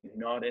way,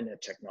 not in a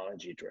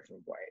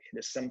technology-driven way. It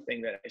is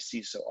something that I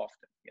see so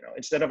often. You know,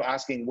 instead of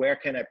asking where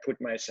can I put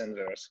my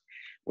sensors,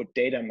 what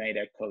data may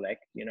I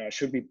collect, you know,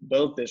 should we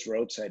build this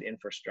roadside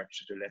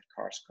infrastructure to let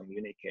cars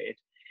communicate?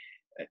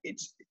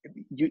 It's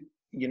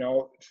you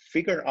know,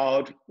 figure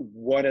out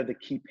what are the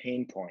key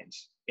pain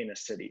points in a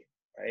city,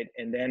 right?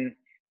 And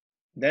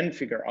then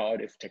figure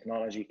out if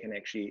technology can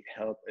actually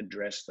help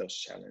address those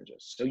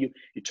challenges. So you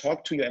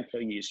talk to your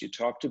employees, you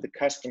talk to the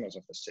customers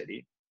of the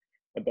city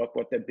about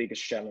what their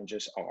biggest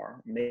challenges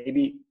are.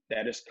 Maybe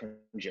that is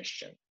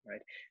congestion,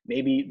 right?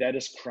 Maybe that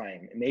is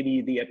crime.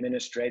 Maybe the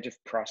administrative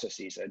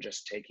processes are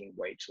just taking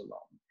way too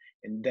long.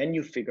 And then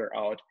you figure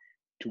out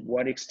to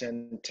what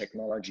extent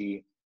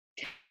technology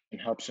can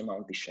help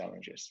surmount these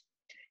challenges.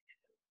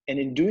 And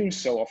in doing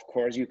so, of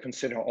course, you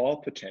consider all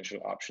potential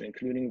options,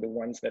 including the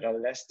ones that are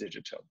less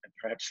digital and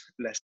perhaps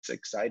less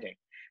exciting.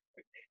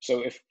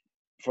 So if,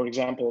 for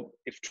example,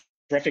 if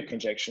traffic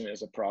congestion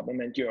is a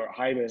problem and your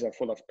highways are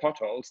full of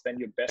potholes, then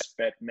your best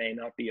bet may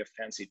not be a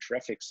fancy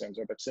traffic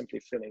sensor, but simply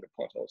filling the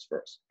potholes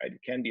first, right?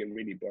 It can be a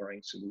really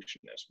boring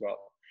solution as well.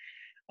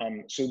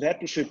 So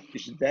that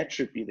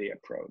should be the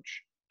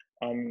approach.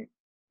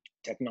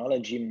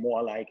 Technology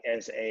more like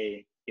as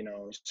a,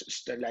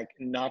 like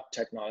not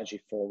technology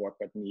forward,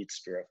 but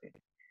needs driven.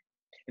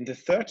 And the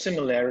third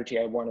similarity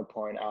I want to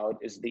point out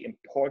is the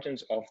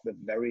importance of the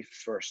very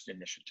first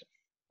initiative.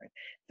 Right?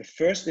 The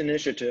first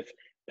initiative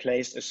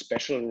plays a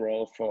special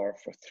role for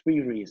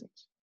three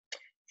reasons.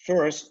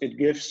 First, it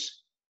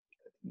gives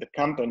the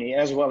company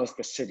as well as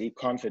the city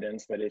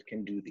confidence that it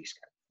can do these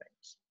kind of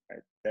things.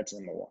 Right? That's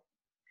number one.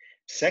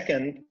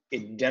 Second,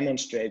 it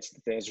demonstrates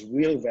that there's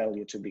real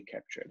value to be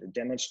captured. It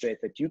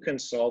demonstrates that you can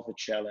solve a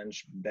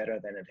challenge better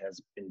than it has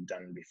been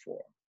done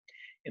before.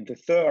 And the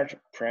third,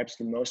 perhaps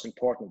the most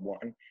important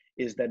one,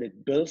 is that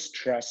it builds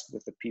trust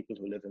with the people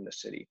who live in the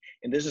city.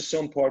 And this is so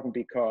important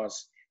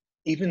because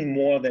even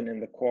more than in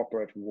the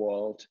corporate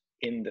world,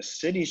 in the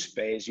city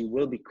space, you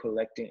will be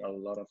collecting a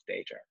lot of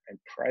data, and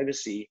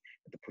privacy,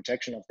 the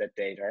protection of that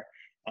data,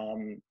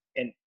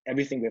 and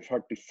everything we've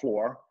heard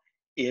before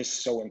is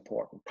so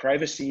important.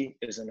 Privacy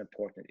is an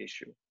important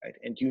issue, right?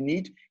 And you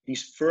need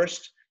these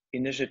first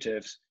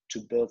initiatives to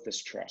build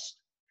this trust.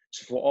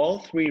 So for all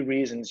three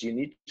reasons, you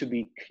need to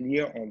be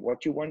clear on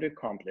what you want to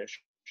accomplish,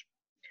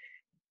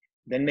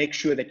 then make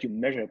sure that you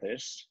measure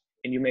this,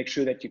 and you make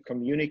sure that you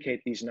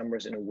communicate these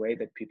numbers in a way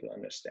that people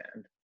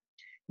understand.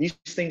 These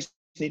things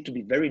need to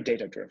be very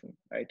data-driven,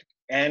 right?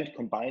 And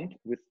combined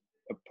with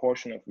a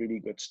portion of really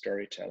good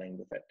storytelling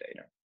with that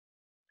data.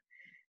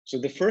 So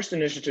the first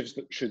initiatives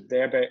should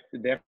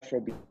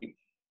therefore be,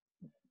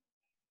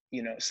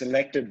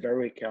 selected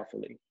very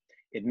carefully.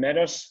 It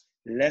matters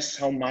less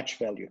how much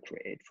value you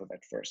create for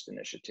that first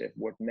initiative.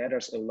 What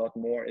matters a lot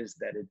more is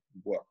that it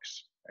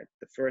works. Right?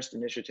 The first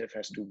initiative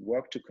has to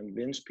work to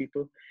convince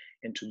people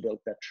and to build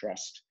that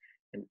trust.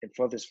 And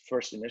for this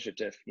first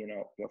initiative, you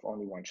have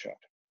only one shot.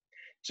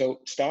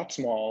 So start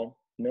small,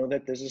 know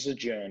that this is a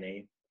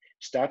journey.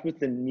 Start with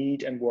the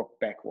need and work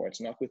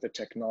backwards, not with the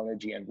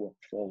technology and work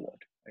forward.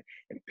 Right?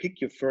 And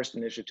pick your first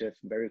initiative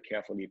very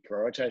carefully,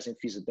 prioritizing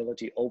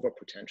feasibility over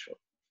potential.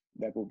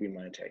 That will be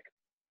my take.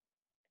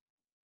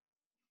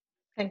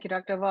 Thank you,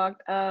 Dr.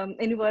 Vogt.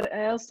 Anyone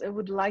else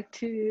would like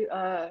to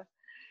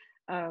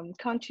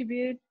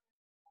contribute?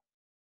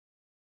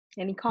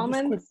 Any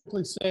comments?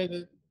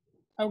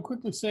 I would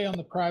quickly say on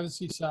the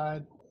privacy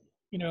side,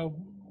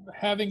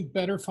 having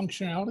better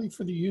functionality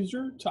for the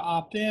user to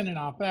opt in and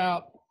opt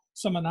out,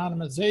 some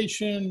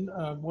anonymization,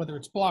 whether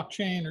it's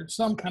blockchain or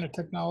some kind of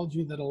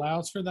technology that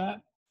allows for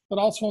that, but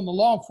also on the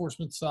law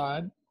enforcement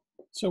side.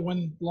 So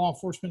when law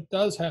enforcement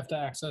does have to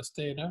access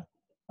data,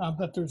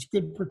 that there's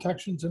good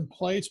protections in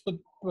place, but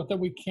that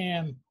we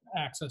can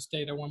access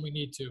data when we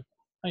need to.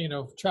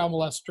 Child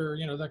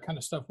molester, that kind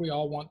of stuff. We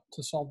all want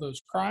to solve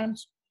those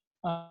crimes.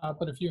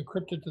 But if you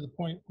encrypt it to the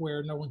point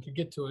where no one can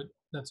get to it,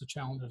 that's a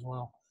challenge as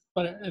well.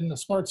 But in the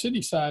smart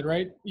city side,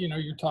 right,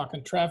 you're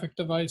talking traffic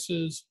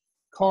devices,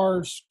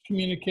 cars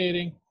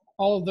communicating,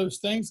 all of those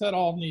things, that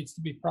all needs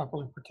to be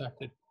properly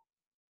protected.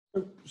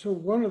 So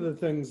one of the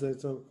things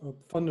that's a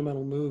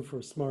fundamental move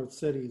for smart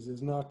cities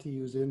is not to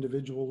use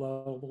individual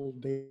level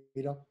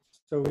data.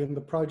 So in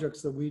the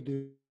projects that we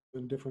do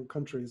in different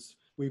countries,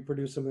 we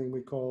produce something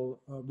we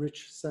call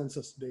rich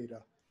census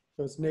data.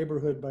 So it's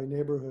neighborhood by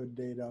neighborhood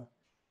data,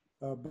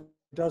 but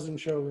it doesn't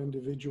show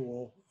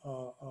individual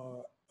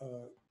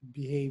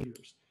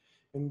behaviors.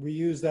 And we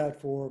use that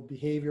for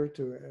behavior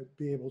to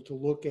be able to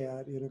look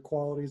at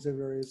inequalities of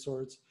various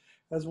sorts,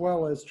 as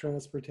well as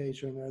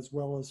transportation, as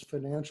well as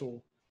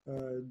financial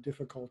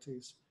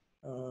difficulties.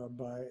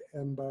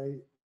 By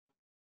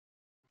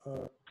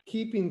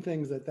keeping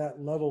things at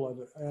that level of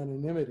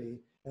anonymity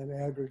and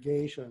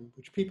aggregation,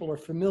 which people are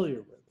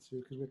familiar with, so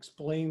you can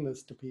explain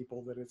this to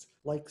people that it's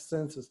like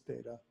census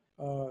data,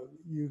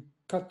 you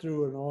cut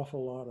through an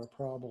awful lot of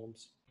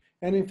problems.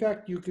 And in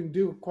fact, you can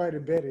do quite a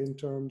bit in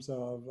terms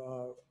of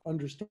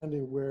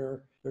understanding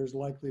where there's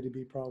likely to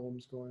be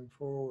problems going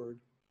forward.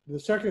 The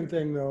second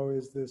thing, though,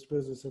 is this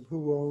business of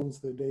who owns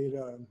the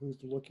data and who's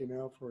looking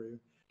out for you.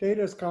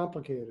 Data is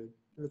complicated.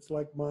 It's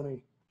like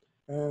money.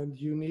 And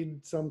you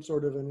need some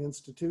sort of an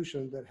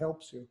institution that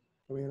helps you.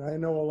 I mean, I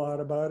know a lot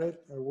about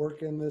it. I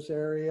work in this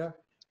area.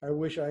 I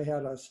wish I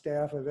had a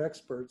staff of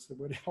experts that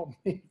would help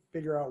me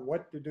figure out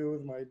what to do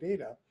with my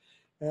data.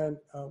 And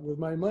with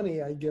my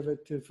money, I give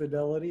it to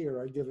Fidelity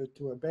or I give it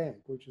to a bank,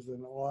 which is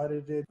an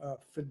audited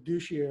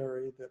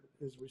fiduciary that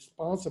is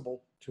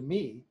responsible to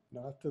me,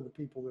 not to the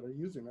people that are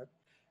using it,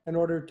 in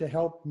order to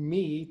help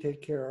me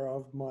take care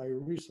of my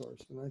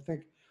resource. And I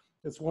think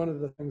it's one of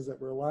the things that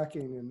we're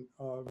lacking in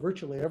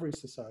virtually every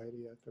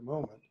society at the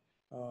moment,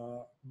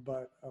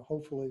 but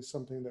hopefully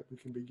something that we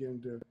can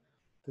begin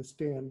to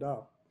stand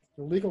up.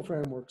 The legal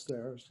framework's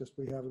there, it's just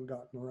we haven't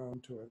gotten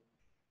around to it.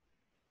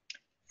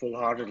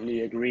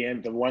 Full-heartedly agree.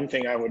 And the one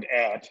thing I would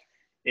add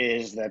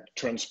is that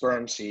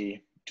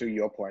transparency, to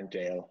your point,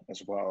 Dale,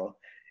 as well,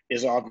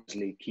 is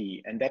obviously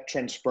key. And that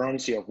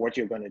transparency of what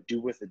you're going to do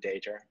with the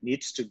data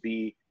needs to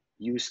be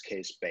use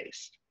case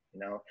based. You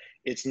know,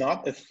 it's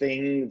not a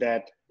thing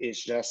that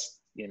is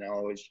just, you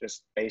know, it's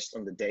just based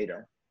on the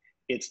data.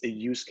 It's a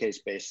use case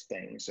based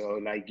thing. So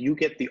like you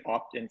get the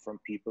opt-in from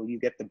people, you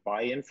get the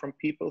buy-in from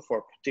people for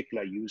a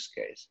particular use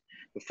case.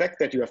 The fact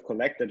that you have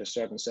collected a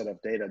certain set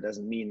of data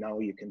doesn't mean now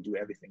you can do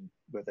everything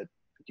with it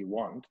that you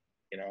want,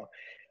 you know.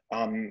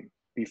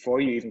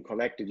 Before you even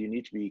collect it, you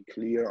need to be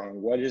clear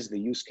on what is the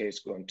use case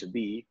going to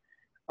be.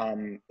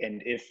 And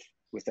if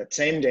with that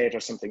same data,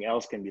 something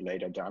else can be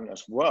later done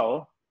as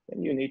well,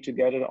 then you need to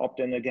get an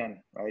opt-in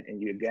again, right? And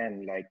you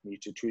again, like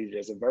need to treat it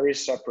as a very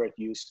separate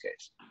use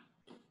case.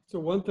 So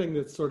one thing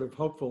that's sort of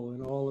hopeful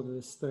in all of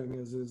this thing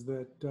is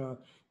that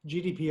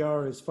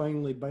GDPR is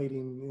finally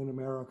biting in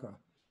America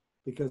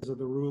because of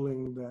the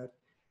ruling that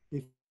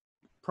if you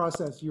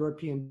process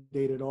European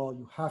data at all,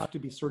 you have to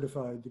be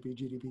certified to be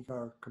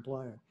GDPR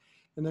compliant.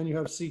 And then you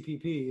have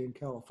CPP in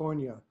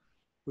California,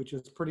 which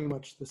is pretty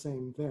much the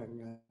same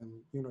thing. And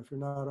you know, if you're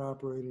not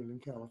operating in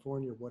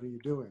California, what are you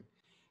doing?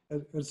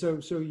 And so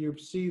you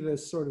see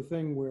this sort of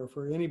thing where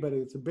for anybody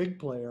that's a big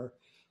player,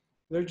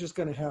 they're just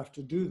going to have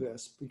to do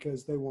this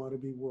because they want to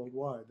be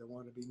worldwide. They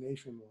want to be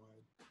nationwide.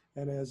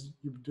 And as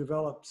you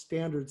develop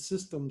standard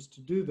systems to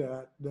do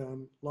that,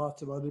 then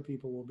lots of other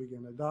people will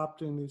begin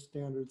adopting these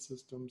standard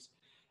systems.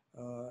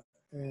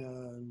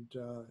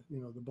 You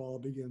know, the ball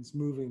begins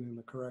moving in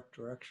the correct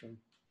direction.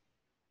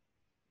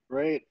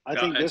 Great. I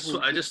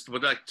just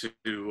would like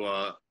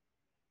to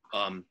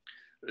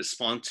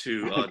respond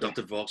to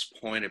Dr. Vogt's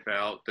point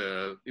about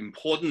the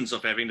importance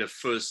of having the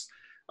first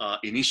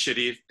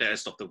initiative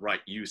that's of the right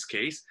use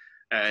case.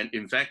 And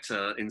in fact,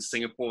 in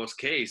Singapore's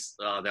case,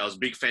 there was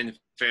big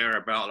fanfare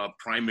about our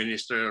Prime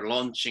Minister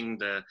launching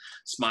the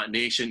Smart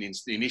Nation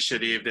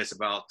initiative. That's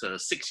about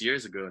 6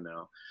 years ago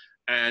now.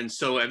 And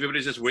so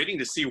everybody's just waiting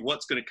to see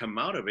what's going to come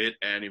out of it.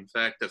 And in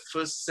fact, the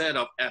first set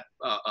of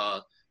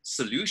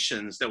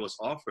solutions that was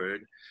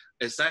offered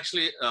is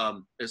actually,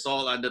 it's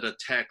all under the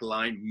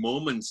tagline,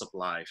 moments of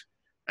life.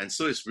 And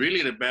so it's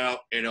really about,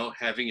 you know,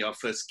 having your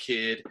first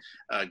kid,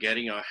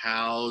 getting a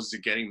house,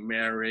 getting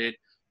married,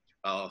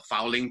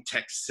 filing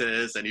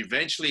taxes, and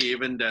eventually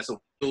even there's a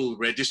will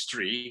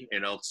registry, you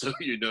know, so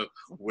you know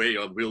where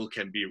your will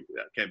can be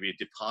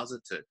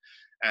deposited.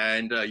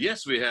 And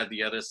yes, we had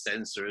the other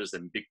sensors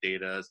and big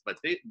data, but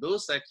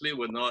those actually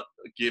were not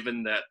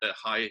given that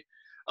high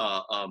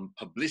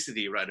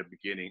publicity right at the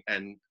beginning.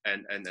 And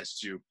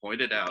as you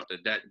pointed out,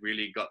 that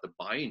really got the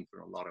buy-in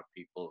from a lot of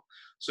people.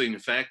 So in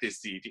fact,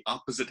 it's the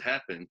opposite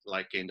happened,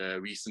 like in the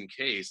recent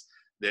case,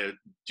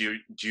 due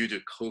to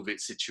COVID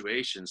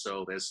situation.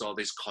 So there's all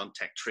these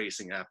contact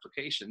tracing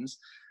applications.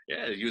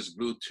 Yeah, use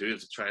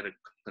Bluetooth to try to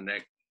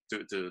connect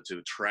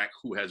to track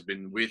who has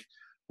been with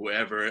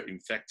whoever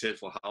infected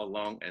for how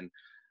long.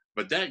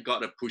 But that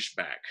got a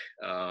pushback.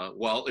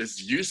 Well,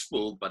 it's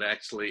useful, but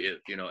actually,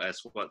 you know, as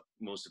what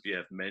most of you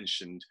have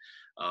mentioned,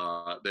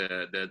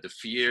 the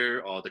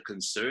fear or the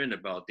concern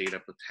about data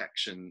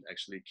protection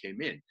actually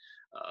came in.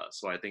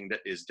 So I think that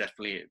is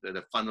definitely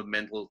the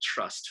fundamental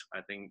trust.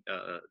 I think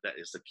that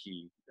is the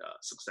key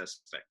success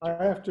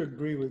factor. I have to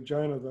agree with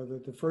Jaana, though,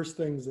 that the first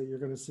things that you're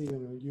going to see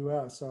in the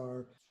US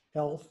are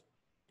health,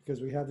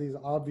 because we have these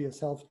obvious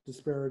health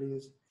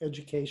disparities,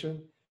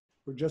 education.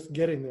 We're just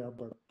getting there,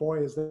 but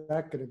boy, is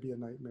that going to be a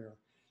nightmare.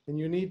 And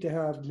you need to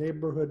have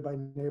neighborhood by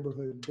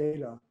neighborhood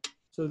data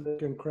so that you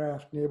can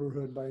craft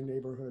neighborhood by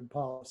neighborhood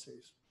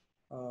policies.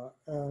 You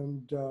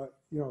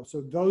know,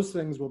 so those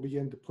things will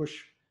begin to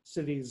push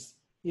cities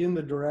in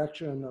the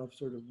direction of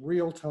sort of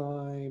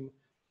real-time,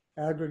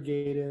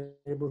 aggregated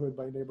neighborhood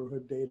by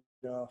neighborhood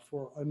data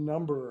for a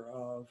number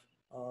of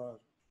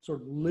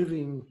sort of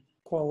living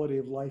quality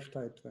of life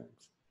type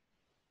things.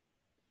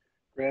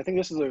 Great. I think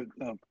this is a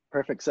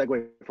perfect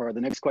segue for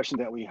the next question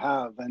that we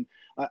have. And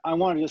I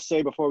want to just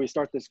say before we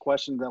start this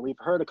question that we've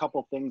heard a couple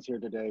of things here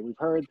today. We've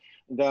heard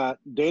that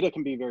data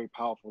can be very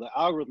powerful. The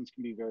algorithms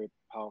can be very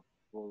powerful.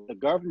 The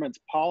government's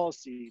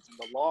policies and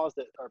the laws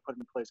that are put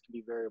in place can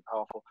be very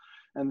powerful.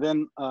 And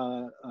then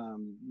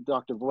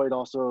Dr. Vogt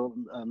also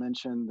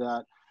mentioned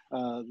that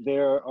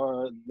there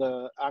are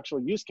the actual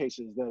use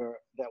cases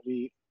that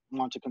we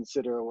want to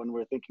consider when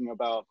we're thinking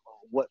about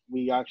what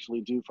we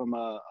actually do from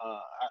a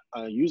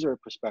user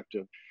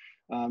perspective.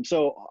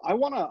 So I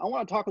want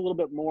to talk a little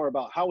bit more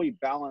about how we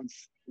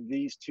balance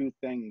these two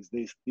things,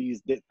 the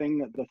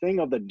thing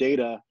of the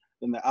data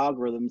and the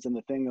algorithms and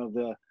the thing of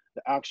the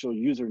actual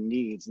user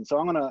needs. And so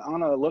I'm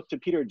gonna look to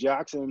Peter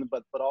Jackson,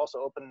 but also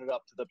open it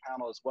up to the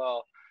panel as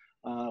well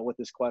with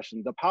this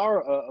question. The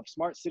power of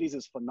smart cities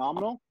is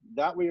phenomenal.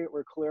 That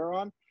we're clear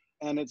on.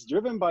 And it's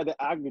driven by the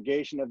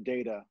aggregation of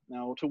data.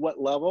 Now, to what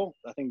level?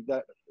 I think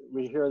that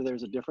we hear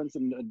there's a difference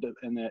and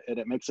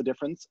it makes a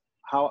difference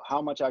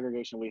how much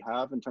aggregation we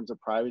have in terms of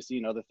privacy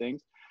and other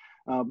things.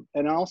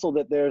 And also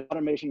that there's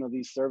automation of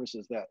these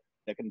services that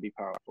can be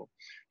powerful.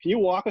 Can you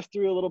walk us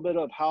through a little bit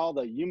of how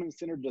the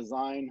human-centered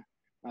design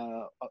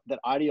that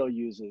IDEO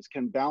uses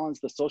can balance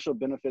the social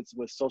benefits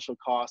with social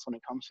costs when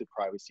it comes to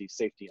privacy,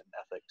 safety, and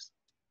ethics?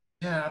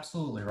 Yeah,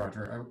 absolutely,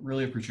 Roger. I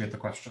really appreciate the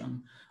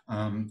question.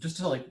 Just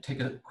to like take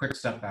a quick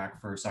step back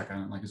for a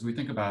second, like as we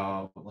think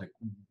about like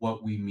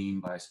what we mean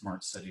by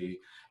smart city,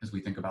 as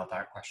we think about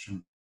that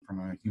question from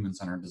a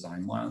human-centered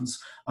design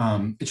lens,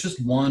 it's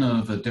just one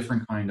of a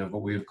different kind of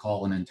what we would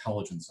call an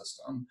intelligent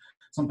system,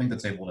 something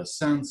that's able to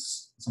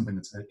sense, something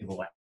that's able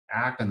to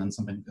act, and then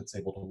something that's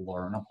able to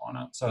learn upon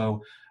it.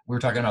 So we were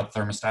talking about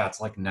thermostats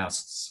like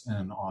Nests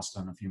in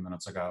Austin a few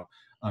minutes ago.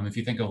 If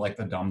you think of like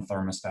the dumb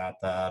thermostat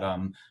that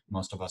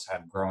most of us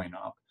had growing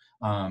up,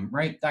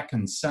 right? That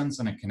can sense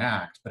and it can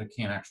act, but it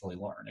can't actually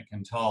learn. It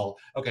can tell,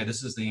 okay,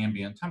 this is the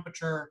ambient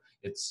temperature.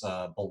 It's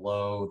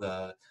below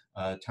the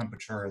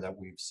temperature that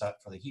we've set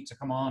for the heat to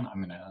come on. I'm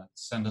going to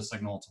send a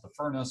signal to the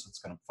furnace. It's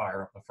going to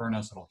fire up the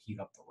furnace. It'll heat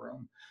up the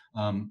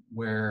room.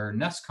 Where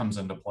Nest comes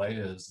into play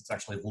is it's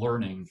actually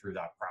learning through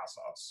that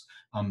process,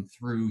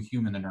 through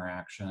human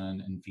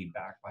interaction and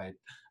feedback by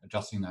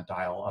adjusting that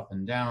dial up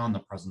and down, the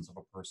presence of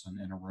a person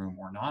in a room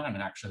or not, and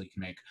it actually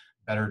can make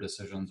better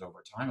decisions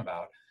over time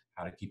about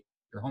how to keep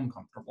your home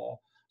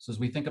comfortable. So as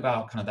we think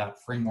about kind of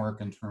that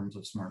framework in terms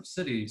of smart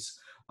cities,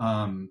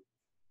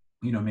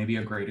 you know, maybe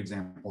a great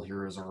example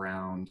here is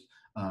around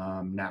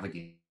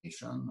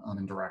navigation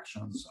and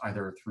directions,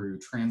 either through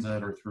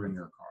transit or through in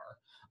your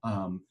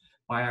car.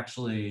 By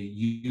actually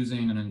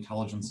using an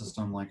intelligent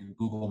system like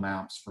Google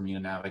Maps for me to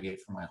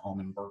navigate from my home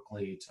in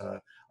Berkeley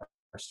to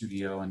our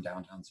studio in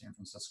downtown San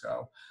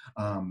Francisco.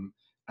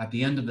 At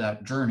the end of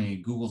that journey,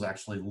 Google's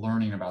actually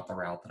learning about the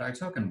route that I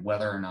took and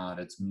whether or not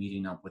it's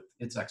meeting up with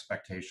its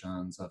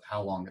expectations of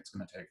how long it's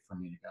going to take for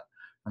me to get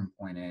from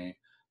point A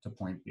to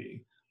point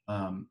B.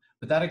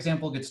 But that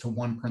example gets to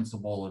one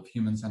principle of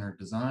human-centered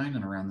design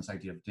and around this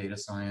idea of data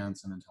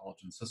science and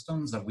intelligent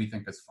systems that we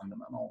think is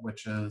fundamental,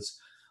 which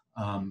is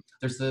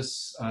there's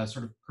this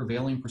sort of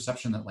prevailing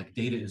perception that like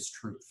data is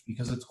truth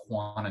because it's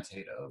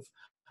quantitative,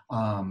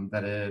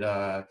 that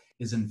it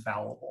is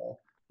infallible.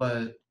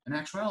 But in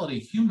actuality,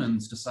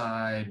 humans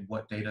decide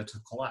what data to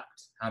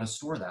collect, how to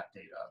store that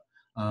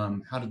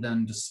data, how to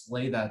then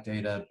display that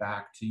data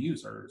back to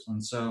users.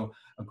 And so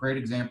a great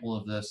example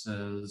of this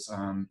is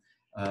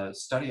a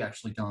study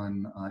actually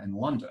done in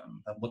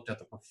London that looked at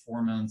the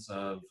performance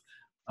of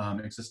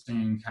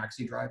existing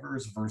taxi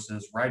drivers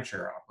versus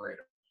rideshare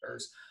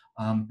operators,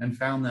 and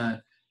found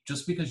that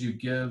just because you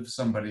give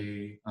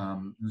somebody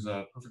who's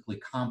a perfectly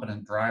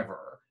competent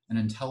driver an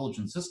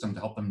intelligent system to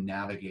help them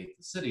navigate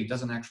the city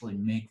doesn't actually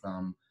make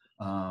them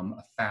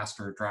a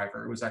faster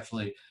driver. It was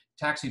actually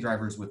taxi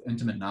drivers with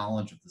intimate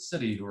knowledge of the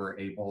city who are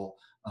able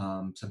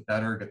to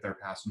better get their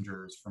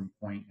passengers from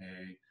point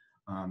A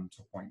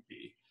to point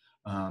B.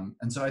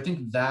 And so I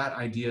think that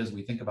idea, as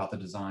we think about the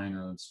design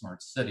of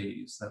smart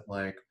cities, that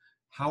like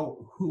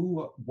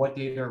what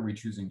data are we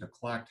choosing to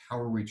collect, how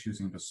are we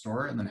choosing to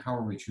store it, and then how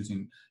are we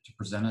choosing to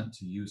present it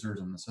to users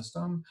in the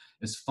system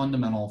is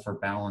fundamental for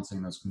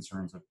balancing those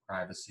concerns of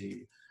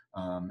privacy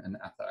and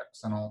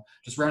ethics. And I'll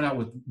just round out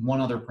with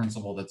one other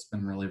principle that's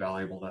been really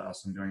valuable to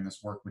us in doing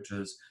this work, which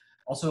is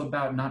also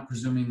about not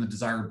presuming the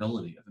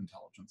desirability of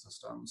intelligent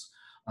systems.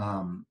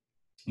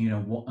 You know,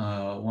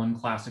 one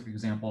classic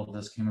example of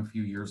this came a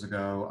few years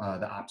ago,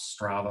 the app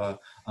Strava,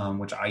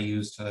 which I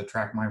use to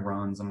track my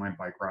runs and my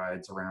bike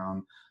rides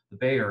around the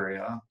Bay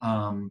Area.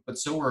 But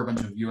so were a bunch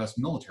of US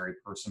military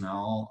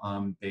personnel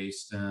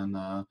based in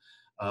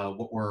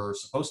what were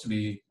supposed to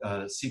be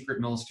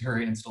secret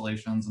military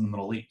installations in the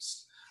Middle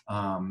East.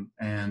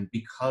 And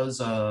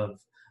because of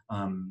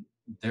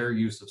their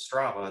use of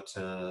Strava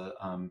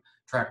to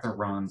track their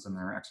runs and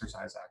their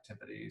exercise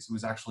activities, it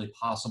was actually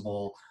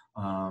possible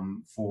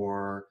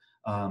for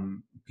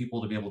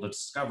people to be able to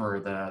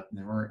discover that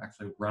they were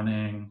actually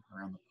running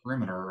around the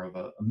perimeter of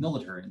a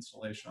military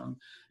installation.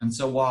 And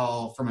so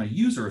while from a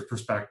user's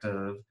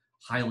perspective,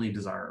 highly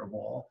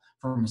desirable,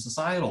 from a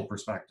societal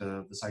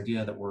perspective, this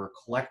idea that we're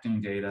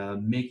collecting data,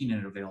 making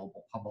it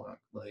available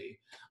publicly,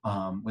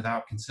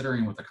 without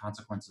considering what the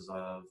consequences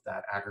of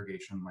that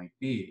aggregation might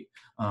be.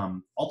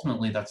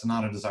 Ultimately, that's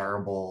not a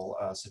desirable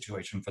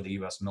situation for the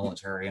US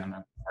military, and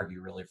I'd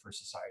argue really for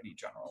society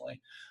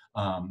generally.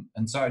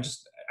 And so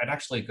I'd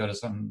actually go to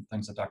some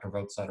things that Dr.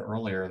 Vogt said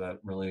earlier that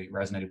really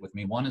resonated with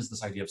me. One is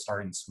this idea of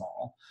starting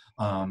small,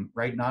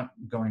 right? Not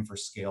going for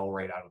scale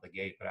right out of the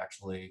gate, but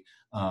actually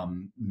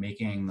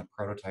making the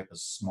prototype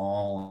as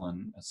small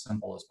and as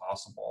simple as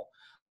possible.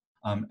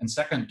 And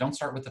second, don't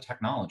start with the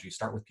technology,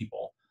 start with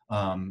people.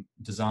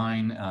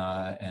 Design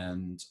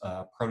and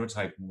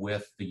prototype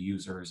with the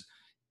users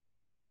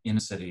in a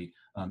city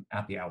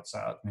at the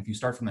outset. And if you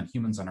start from a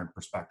human-centered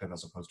perspective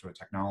as opposed to a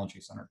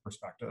technology-centered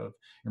perspective,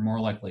 you're more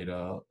likely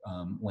to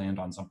land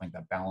on something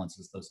that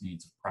balances those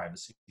needs of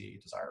privacy,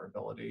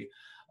 desirability,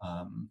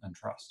 and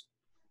trust.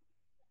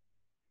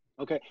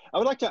 Okay, I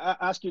would like to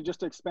ask you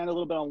just to expand a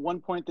little bit on one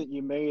point that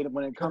you made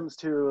when it comes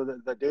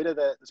to the data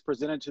that is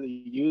presented to the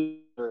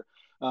user.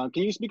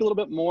 Can you speak a little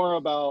bit more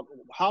about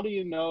how do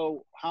you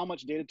know how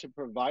much data to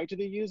provide to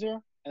the user?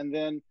 And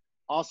then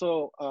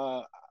also,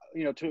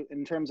 you know,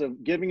 in terms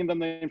of giving them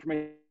the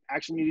information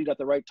actually needed at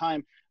the right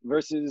time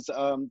versus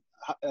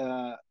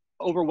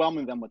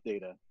overwhelming them with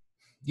data?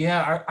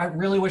 Yeah, I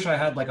really wish I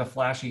had like a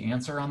flashy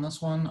answer on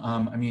this one.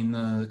 I mean,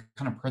 the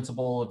kind of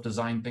principle of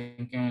design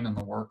thinking and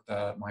the work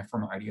that my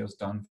firm IDEO has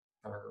done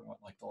for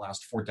like the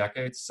last 4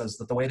 decades says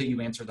that the way that you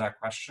answer that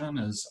question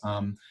is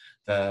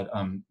that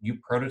you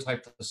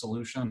prototype the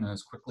solution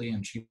as quickly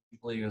and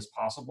cheaply as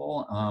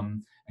possible,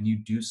 and you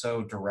do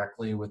so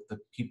directly with the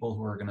people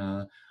who are going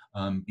to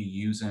be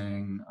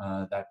using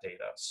that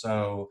data.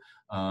 So,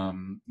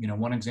 you know,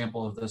 one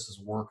example of this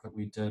is work that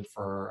we did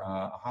for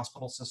a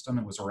hospital system.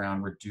 It was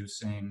around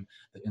reducing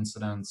the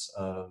incidence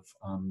of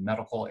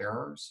medical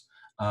errors.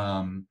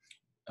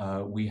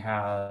 We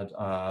had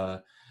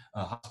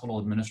hospital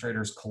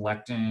administrators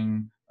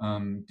collecting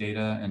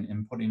data and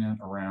inputting it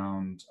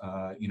around,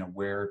 you know,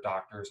 where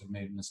doctors have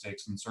made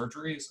mistakes in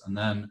surgeries, and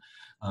then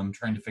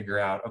trying to figure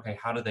out, okay,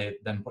 how do they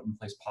then put in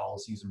place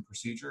policies and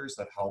procedures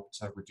that help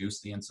to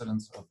reduce the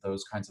incidence of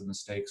those kinds of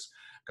mistakes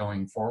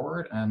going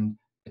forward. And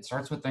it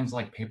starts with things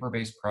like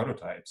paper-based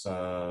prototypes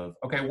of,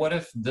 okay, what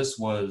if this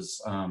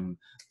was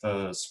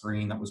the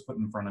screen that was put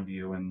in front of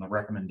you and the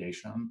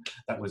recommendation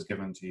that was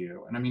given to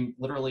you? And I mean,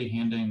 literally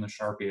handing the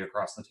Sharpie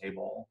across the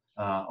table,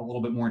 a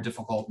little bit more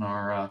difficult in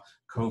our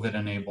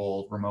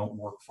COVID-enabled remote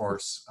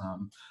workforce.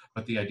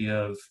 But the idea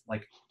of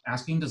like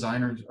asking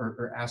designers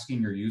or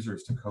asking your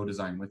users to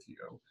co-design with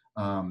you,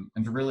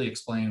 and to really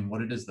explain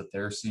what it is that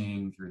they're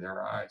seeing through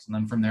their eyes. And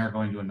then from there,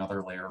 going to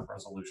another layer of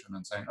resolution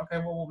and saying, okay,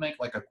 well, we'll make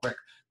like a quick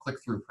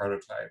click-through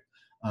prototype.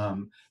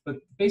 But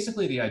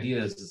basically the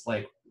idea is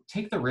like,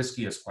 take the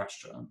riskiest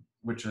question,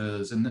 which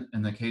is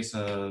in the case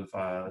of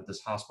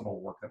this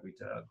hospital work that we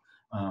did,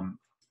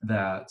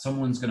 that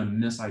someone's going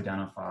to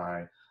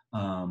misidentify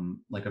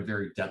like a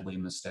very deadly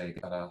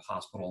mistake that a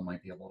hospital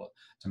might be able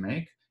to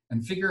make,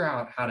 and figure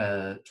out how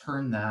to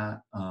turn that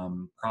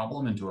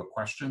problem into a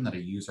question that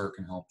a user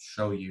can help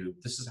show you,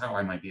 this is how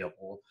I might be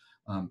able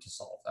to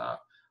solve that.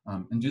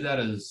 And do that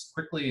as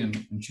quickly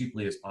and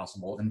cheaply as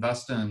possible.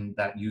 Invest in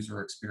that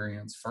user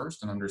experience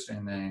first and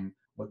understanding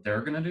what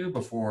they're going to do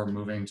before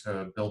moving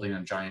to building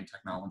a giant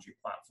technology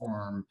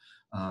platform,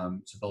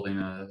 to building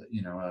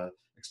a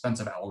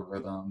expensive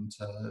algorithm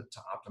to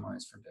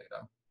optimize for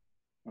data.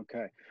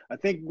 Okay, I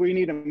think we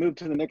need to move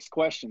to the next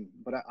question,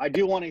 but I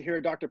do want to hear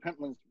Dr.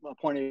 Pentland's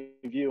point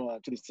of view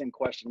to the same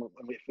question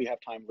if we have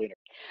time later.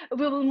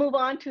 We will move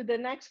on to the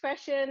next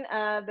question.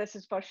 This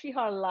is for Shih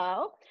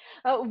Lau.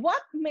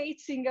 What made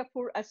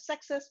Singapore a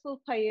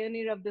successful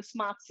pioneer of the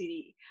smart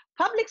city?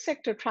 Public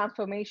sector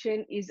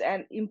transformation is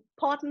an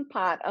important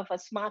part of a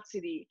smart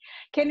city.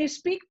 Can you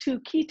speak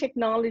to key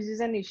technologies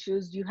and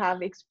issues you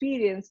have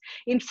experienced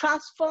in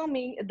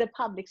transforming the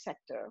public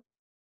sector?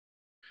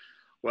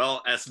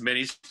 Well, as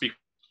many speakers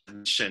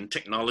mentioned,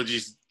 technology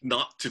is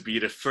not to be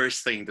the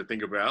first thing to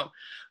think about.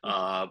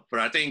 But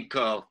I think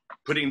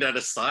putting that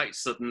aside,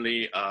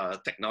 certainly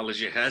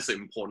technology has an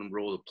important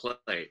role to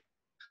play.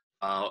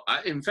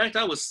 In fact,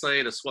 I would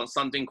say that's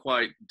something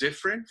quite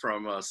different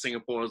from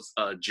Singapore's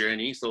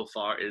journey so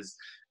far is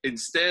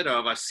instead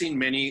of, I've seen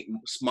many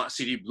smart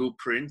city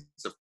blueprints,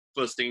 the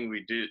first thing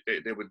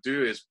they would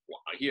do is,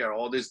 here are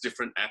all these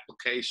different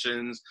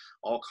applications,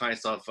 all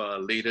kinds of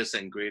latest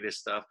and greatest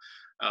stuff.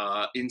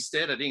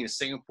 Instead, I think in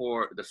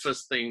Singapore, the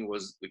first thing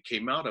that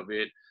came out of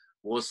it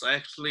was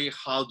actually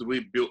how do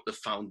we build the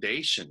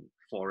foundation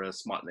for a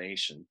smart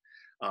nation.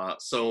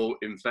 So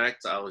in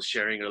fact, I was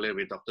sharing earlier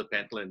with Dr.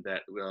 Pentland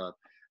that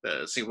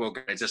the Singapore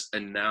guy just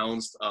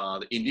announced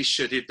the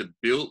initiative to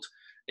build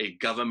a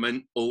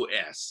government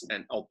OS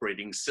and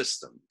operating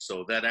system.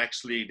 So that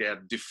actually they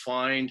have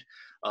defined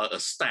a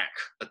stack,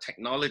 a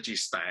technology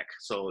stack.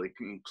 So it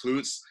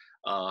includes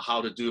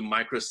how to do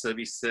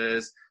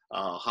microservices,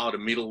 how the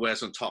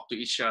middlewares will talk to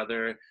each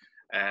other.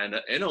 And,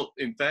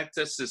 in fact,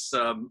 this is,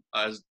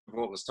 as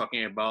Vogt was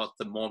talking about,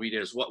 the more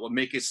media is what will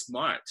make it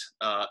smart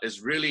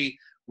is really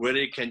where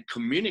they can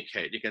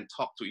communicate, they can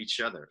talk to each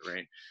other,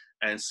 right?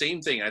 And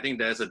same thing, I think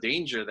there's a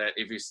danger that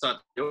if you start,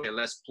 okay,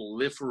 let's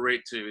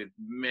proliferate to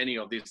many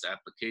of these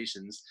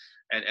applications,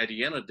 and at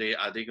the end of the day,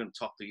 are they going to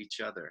talk to each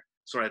other?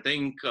 So I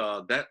think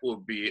that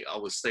would be, I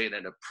would say,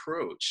 an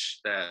approach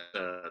that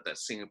that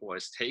Singapore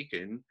has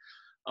taken.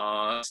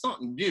 It's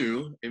not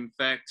new. In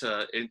fact,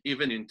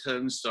 even in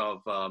terms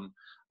of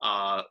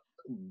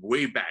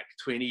way back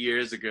 20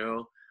 years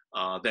ago,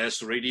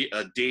 there's already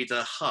a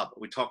data hub.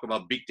 We talk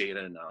about big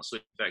data now. So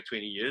in fact,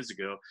 20 years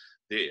ago,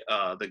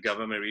 the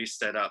government really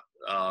set up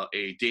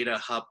a data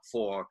hub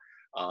for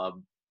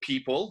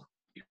people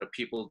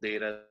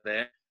data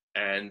there,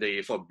 and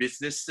for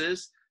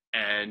businesses,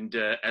 and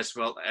as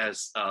well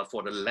as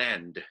for the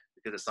land,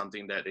 because it's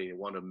something that they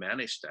want to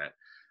manage that.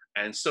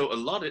 And so a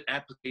lot of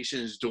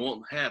applications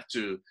don't have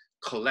to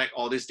collect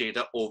all this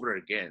data over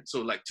again.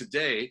 So like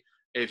today,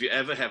 if you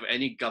ever have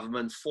any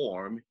government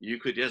form, you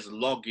could just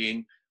log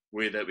in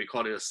with we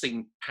call it a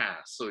sync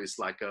pass. So it's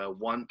like a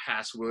one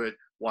password,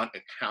 one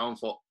account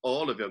for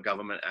all of your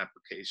government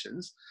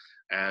applications.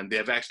 And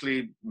they've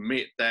actually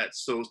made that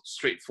so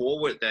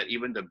straightforward that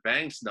even the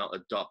banks now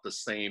adopt the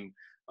same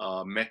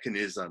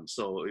mechanism.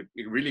 So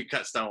it really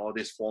cuts down all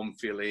these form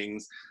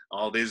fillings,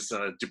 all this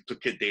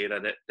duplicate data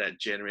that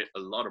generate a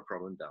lot of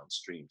problem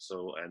downstream.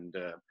 So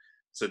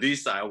so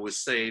these, I would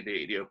say,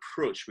 the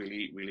approach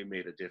really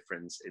made a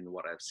difference in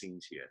what I've seen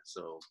here.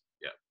 So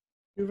yeah.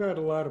 You've had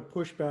a lot of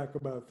pushback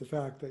about the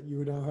fact that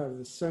you now have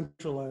this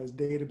centralized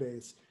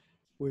database,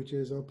 which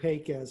is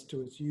opaque as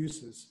to its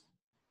uses.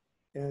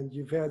 And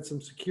you've had some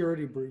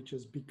security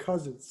breaches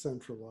because it's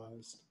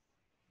centralized.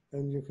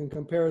 And you can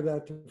compare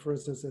that to, for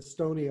instance,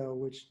 Estonia,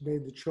 which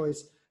made the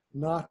choice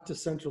not to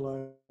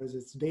centralize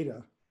its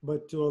data,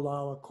 but to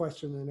allow a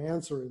question and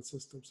answering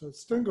system. So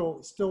it's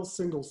still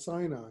single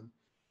sign-on,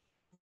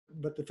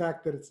 but the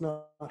fact that it's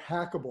not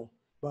hackable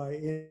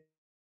by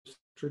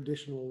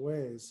traditional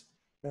ways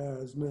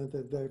has meant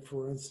that they,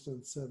 for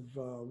instance, have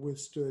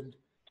withstood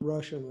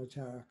Russian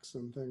attacks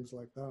and things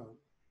like that.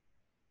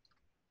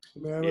 I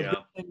mean, I'm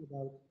a big thing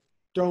about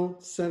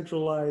don't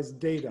centralize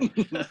data.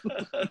 Be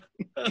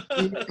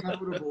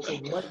accountable for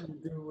what you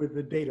do with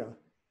the data,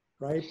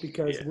 right?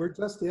 Because we're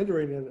just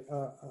entering in,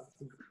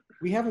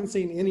 we haven't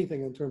seen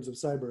anything in terms of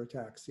cyber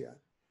attacks yet.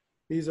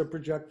 These are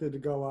projected to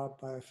go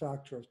up by a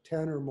factor of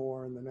 10 or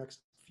more in the next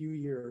few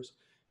years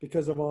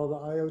because of all the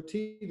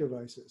IoT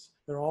devices.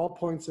 They're all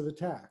points of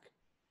attack.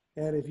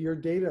 And if your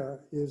data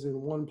is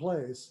in one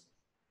place,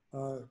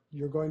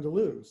 you're going to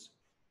lose.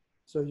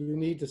 So you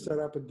need to set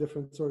up a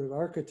different sort of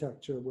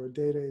architecture where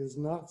data is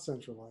not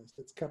centralized.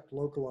 It's kept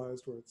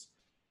localized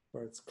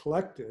where it's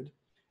collected.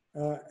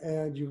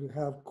 And you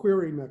have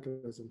query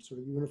mechanisms,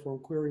 sort of uniform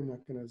query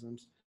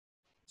mechanisms,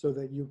 so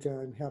that you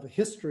can have a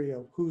history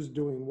of who's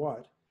doing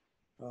what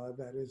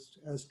that is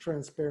as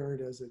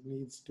transparent as it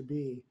needs to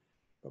be.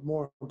 But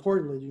more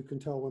importantly, you can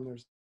tell when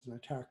there's an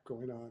attack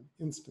going on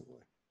instantly.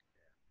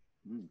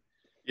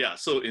 Yeah,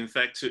 so in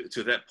fact,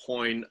 to that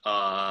point,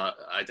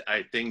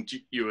 I think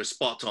you were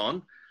spot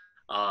on.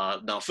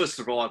 Now, first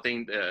of all, I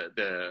think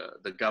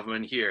the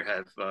government here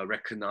have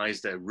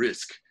recognized their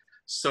risk.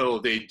 So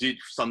they did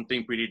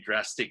something pretty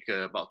drastic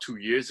about 2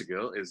 years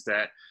ago, is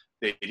that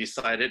they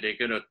decided they're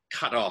going to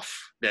cut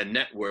off their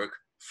network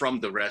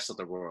from the rest of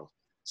the world.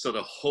 So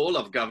the whole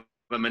of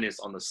government is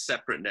on a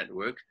separate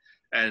network.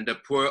 And the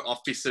poor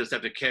officers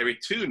have to carry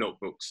 2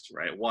 notebooks,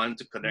 right? One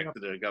to connect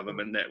to the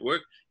government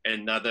network,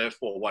 and another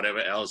for whatever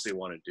else they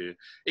want to do.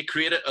 It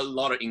created a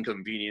lot of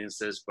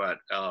inconveniences, but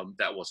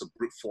that was a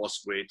brute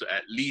force way to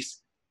at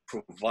least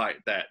provide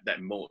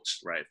that moat,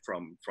 right,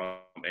 from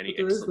any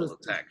external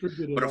attack.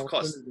 But of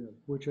course,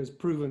 which has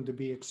proven to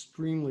be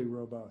extremely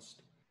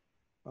robust,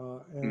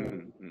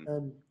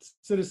 and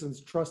citizens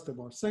trust it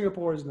more.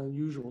 Singapore is an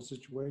unusual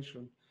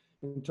situation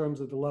in terms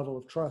of the level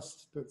of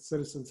trust that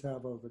citizens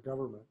have of the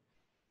government.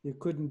 You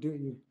couldn't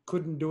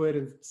do it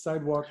in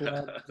sidewalk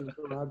labs in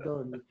Toronto,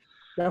 and you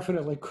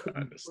definitely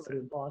couldn't do it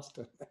in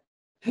Boston.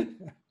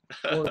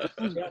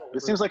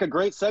 It seems like a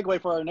great segue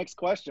for our next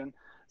question.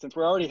 Since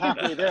we're already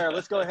halfway there,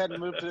 let's go ahead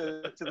and move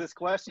to this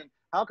question.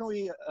 How can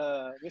we,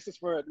 this is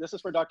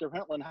for Dr.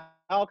 Pentland,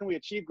 how can we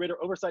achieve greater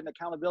oversight and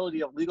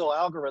accountability of legal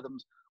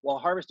algorithms while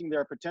harvesting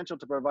their potential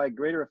to provide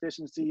greater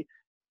efficiency,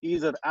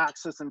 ease of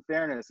access, and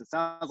fairness? It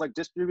sounds like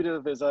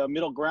distributive is a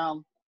middle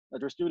ground. A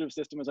distributive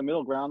system is a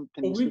middle ground.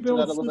 Can you speak to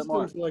that a little bit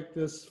more? We built systems like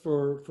this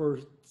for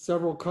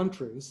several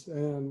countries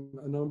and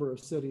a number of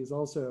cities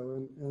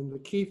also. And the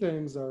key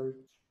things are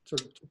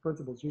sort of 2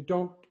 principles. You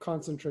don't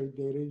concentrate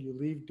data. You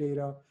leave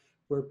data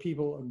where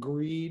people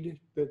agreed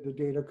that the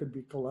data could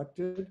be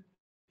collected.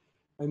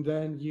 And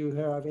then you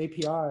have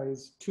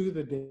APIs to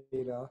the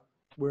data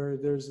where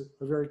there's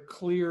a very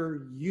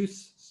clear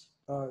use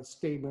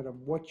statement of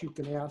what you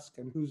can ask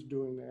and who's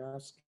doing the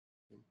asking.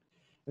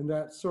 And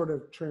that sort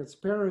of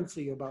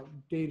transparency about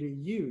data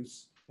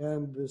use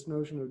and this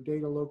notion of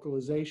data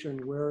localization,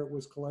 where it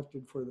was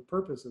collected for the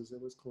purposes it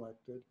was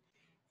collected,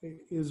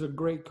 is a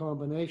great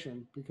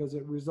combination because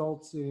it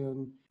results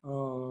in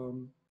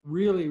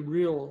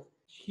real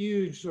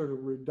huge sort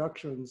of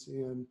reductions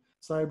in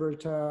cyber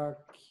attack,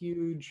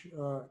 huge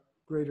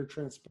greater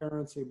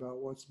transparency about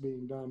what's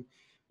being done.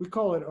 We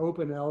call it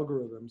open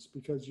algorithms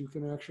because you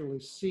can actually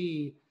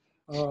see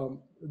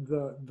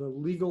the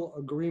legal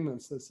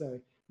agreements that say,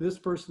 this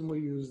person will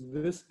use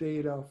this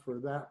data for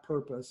that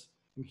purpose,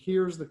 and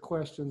here's the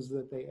questions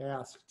that they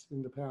asked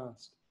in the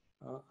past.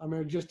 I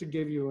mean, just to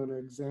give you an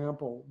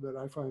example that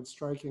I find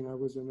striking, I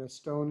was in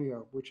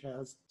Estonia, which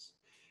has this,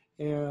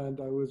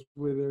 and I was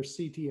with their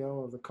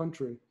CTO of the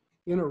country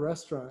in a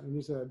restaurant, and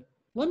he said,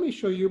 let me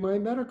show you my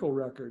medical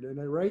record.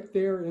 And right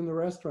there in the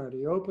restaurant,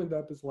 he opened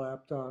up his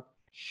laptop,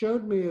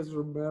 showed me his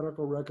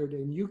medical record,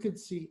 and you could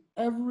see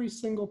every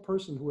single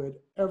person who had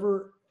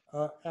ever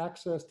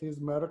accessed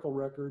his medical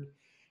record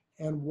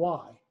and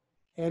why.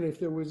 And if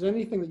there was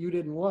anything that you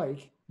didn't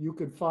like, you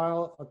could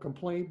file a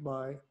complaint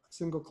by a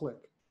single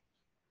click.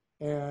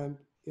 And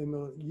in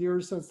the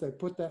years since they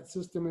put that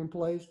system in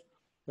place,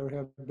 there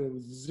have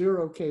been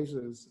 0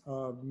 cases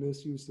of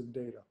misuse of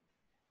data.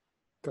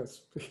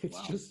 because it's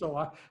Wow. just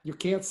so you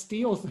can't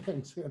steal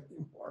things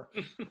anymore.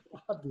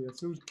 Obvious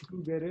who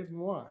did it and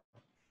why.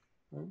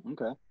 Right?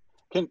 Okay.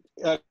 Can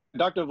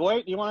Dr.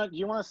 Vogt, do you want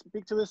to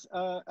speak to this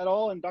at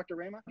all? And Dr.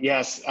 Remes?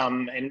 Yes,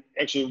 and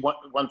actually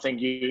one thing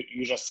you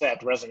just said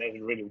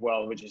resonated really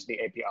well, which is the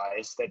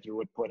APIs that you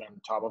would put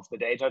on top of the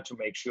data to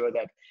make sure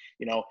that,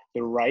 you know,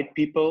 the right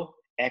people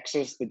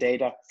access the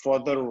data for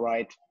the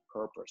right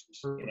purpose.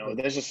 You know,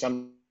 this is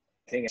something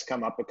that's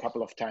come up a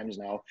couple of times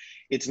now.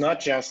 It's not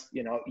just,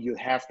 you know, you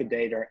have the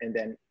data and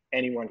then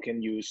anyone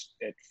can use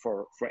it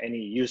for any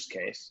use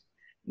case.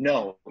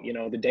 No, you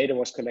know, the data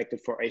was collected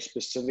for a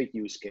specific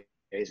use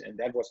case, and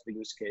that was the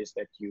use case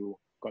that you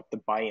got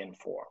the buy-in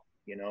for.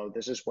 You know,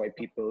 this is why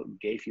people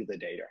gave you the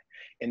data.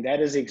 And that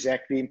is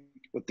exactly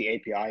what the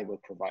API will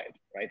provide,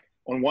 right?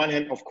 On one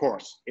hand, of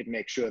course, it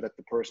makes sure that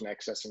the person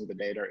accessing the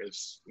data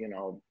is, you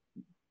know,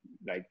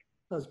 like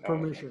has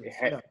permission.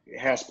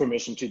 Has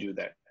permission to do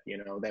that. You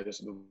know, that is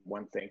the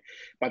one thing.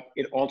 But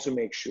it also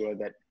makes sure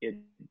that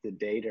the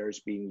data is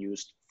being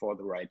used for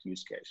the right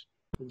use case.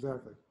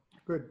 Exactly.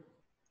 Good.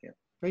 Yeah.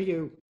 Thank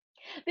you.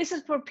 This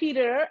is for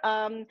Peter.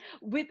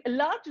 With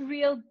large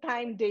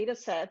real-time data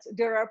sets,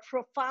 there are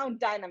profound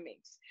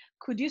dynamics.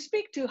 Could you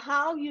speak to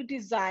how you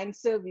design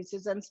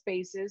services and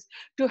spaces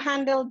to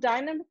handle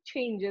dynamic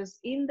changes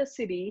in the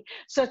city,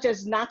 such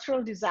as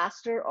natural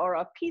disaster or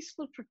a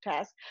peaceful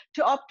protest,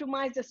 to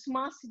optimize a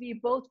smart city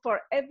both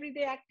for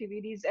everyday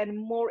activities and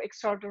more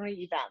extraordinary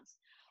events?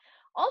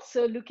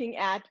 Also, looking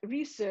at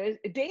research,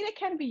 data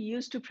can be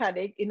used to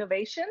predict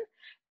innovation,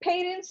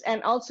 patents,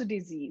 and also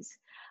disease.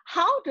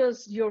 How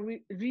does your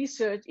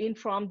research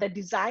inform the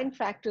design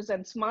factors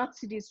and smart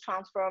cities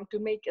transform to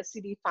make a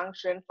city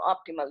function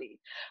optimally?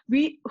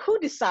 Who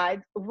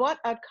decides what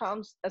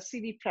outcomes a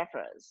city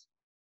prefers?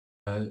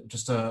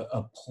 Just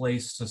a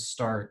place to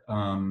start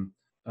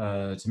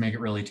to make it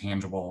really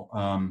tangible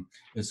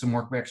is some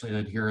work we actually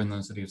did here in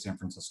the city of San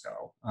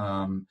Francisco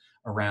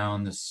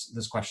around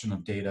this question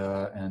of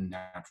data and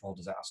natural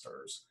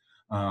disasters.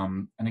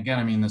 And again,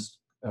 I mean, this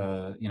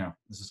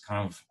is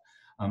kind of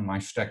my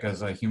shtick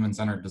as a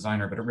human-centered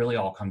designer, but it really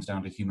all comes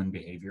down to human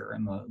behavior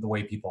and the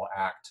way people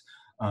act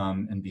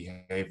and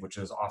behave, which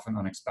is often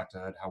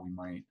unexpected, how we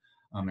might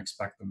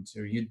expect them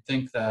to. You'd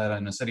think that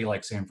in a city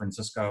like San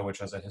Francisco, which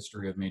has a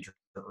history of major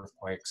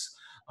earthquakes,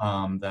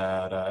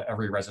 that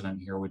every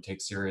resident here would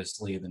take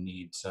seriously the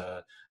need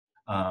to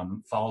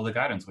follow the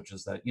guidance, which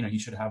is that, you know, you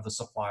should have the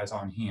supplies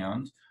on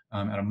hand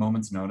at a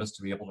moment's notice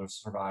to be able to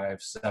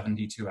survive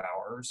 72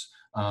 hours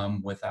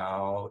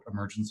without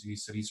emergency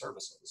city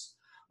services.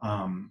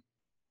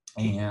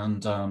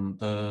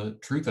 The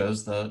truth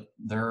is that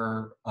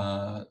there,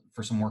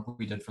 for some work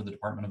we did for the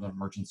Department of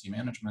Emergency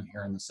Management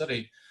here in the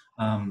city,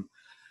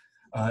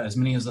 as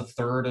many as a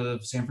third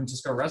of San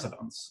Francisco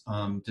residents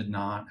did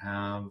not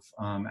have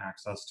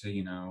access to,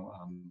 you know,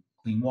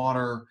 clean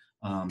water,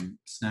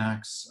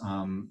 snacks,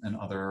 and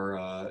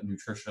other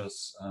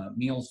nutritious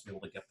meals to be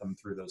able to get them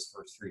through those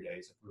first 3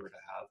 days if we were to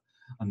have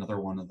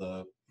another one of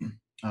the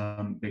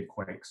big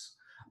quakes.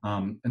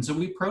 And so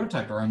we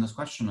prototyped around this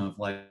question of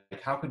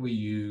like, how could we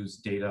use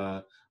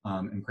data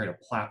and create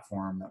a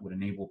platform that would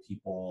enable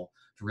people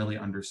to really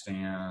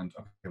understand,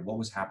 okay, what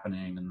was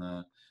happening in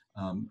the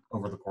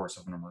over the course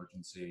of an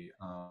emergency.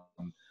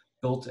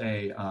 Built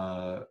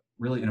a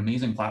really an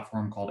amazing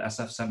platform called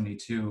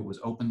SF72. It was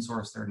open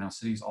source. There are now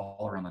cities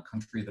all around the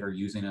country that are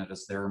using it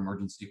as their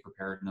emergency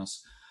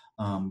preparedness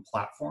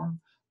platform.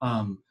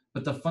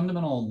 But the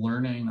fundamental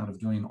learning out of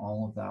doing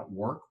all of that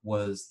work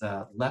was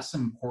that less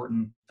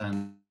important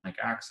than like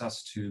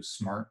access to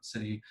smart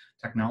city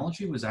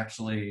technology was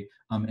actually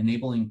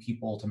enabling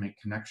people to make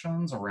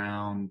connections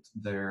around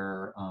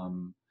their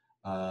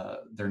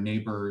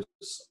neighbors,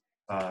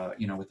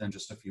 you know, within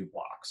just a few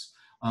blocks.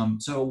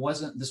 So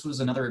this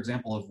was another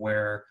example of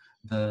where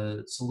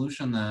the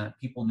solution that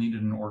people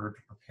needed in order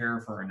to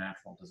prepare for a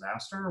natural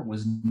disaster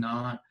was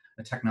not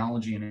a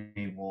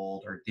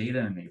technology-enabled or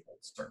data-enabled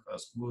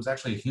service. It was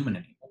actually a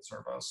human-enabled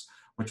service,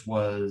 which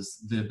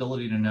was the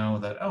ability to know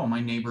that, oh,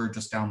 my neighbor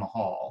just down the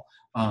hall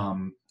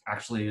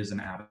actually is an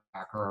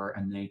attacker,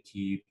 and they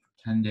keep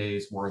 10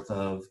 days worth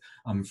of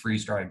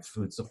freeze-dried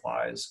food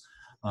supplies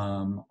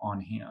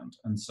on hand.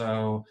 And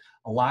so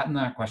a lot in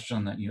that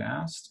question that you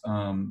asked,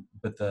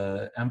 but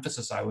the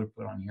emphasis I would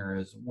put on here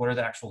is what are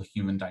the actual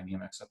human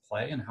dynamics at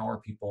play and how are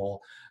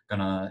people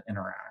gonna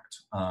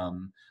interact?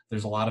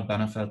 There's a lot of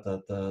benefit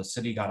that the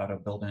city got out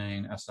of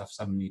building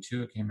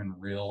SF72. It came in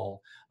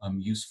real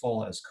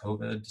useful as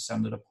COVID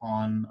descended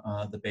upon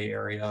the Bay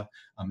Area,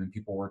 and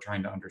people were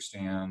trying to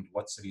understand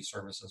what city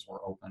services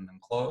were open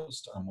and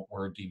closed, what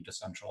were deemed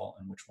essential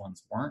and which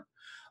ones weren't.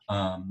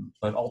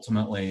 But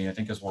ultimately, I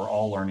think as we're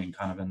all learning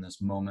kind of in this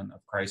moment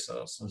of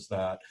crisis, is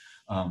that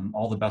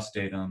all the best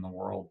data in the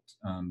world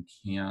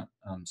can't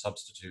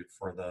substitute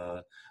for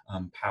the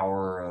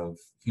power of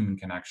human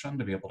connection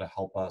to be able to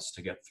help us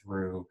to get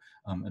through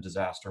a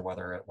disaster,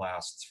 whether it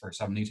lasts for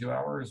 72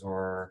 hours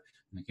or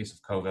in the case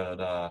of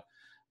COVID,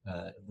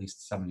 at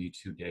least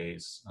 72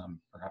 days,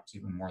 perhaps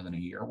even more than a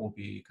year, we'll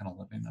be kind of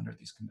living under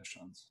these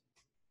conditions.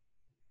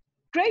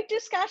 Great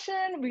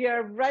discussion. We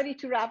are ready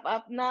to wrap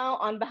up now.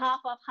 On behalf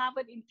of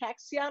Harvard in Tech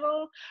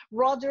Seattle,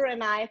 Roger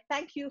and I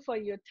thank you for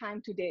your time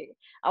today.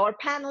 Our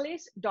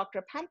panelists,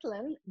 Dr.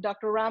 Pentland,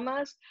 Dr.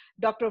 Remes,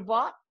 Dr.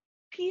 Vogt,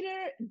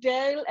 Peter,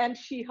 Dale, and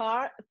Shih,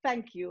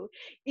 thank you.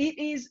 It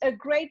is a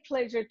great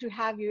pleasure to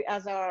have you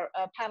as our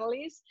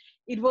panelists.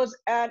 It was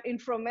an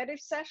informative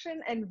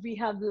session and we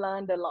have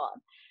learned a lot.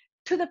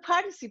 To the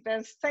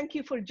participants, thank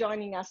you for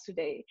joining us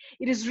today.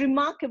 It is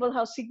remarkable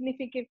how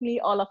significantly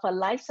all of our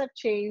lives have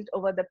changed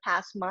over the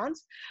past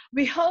months.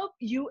 We hope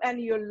you and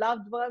your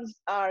loved ones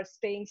are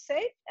staying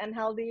safe and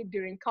healthy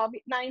during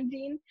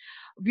COVID-19.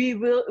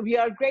 We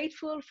are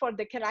grateful for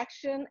the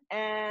connection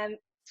and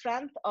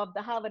strength of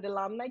the Harvard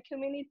alumni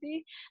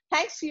community.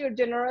 Thanks to your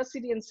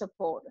generosity and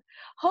support.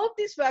 Hope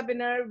this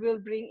webinar will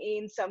bring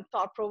in some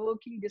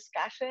thought-provoking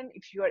discussion.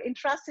 If you are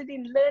interested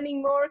in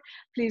learning more,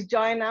 please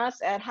join us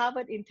at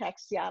Harvard in Tech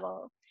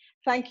Seattle.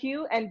 Thank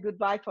you and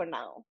goodbye for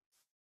now.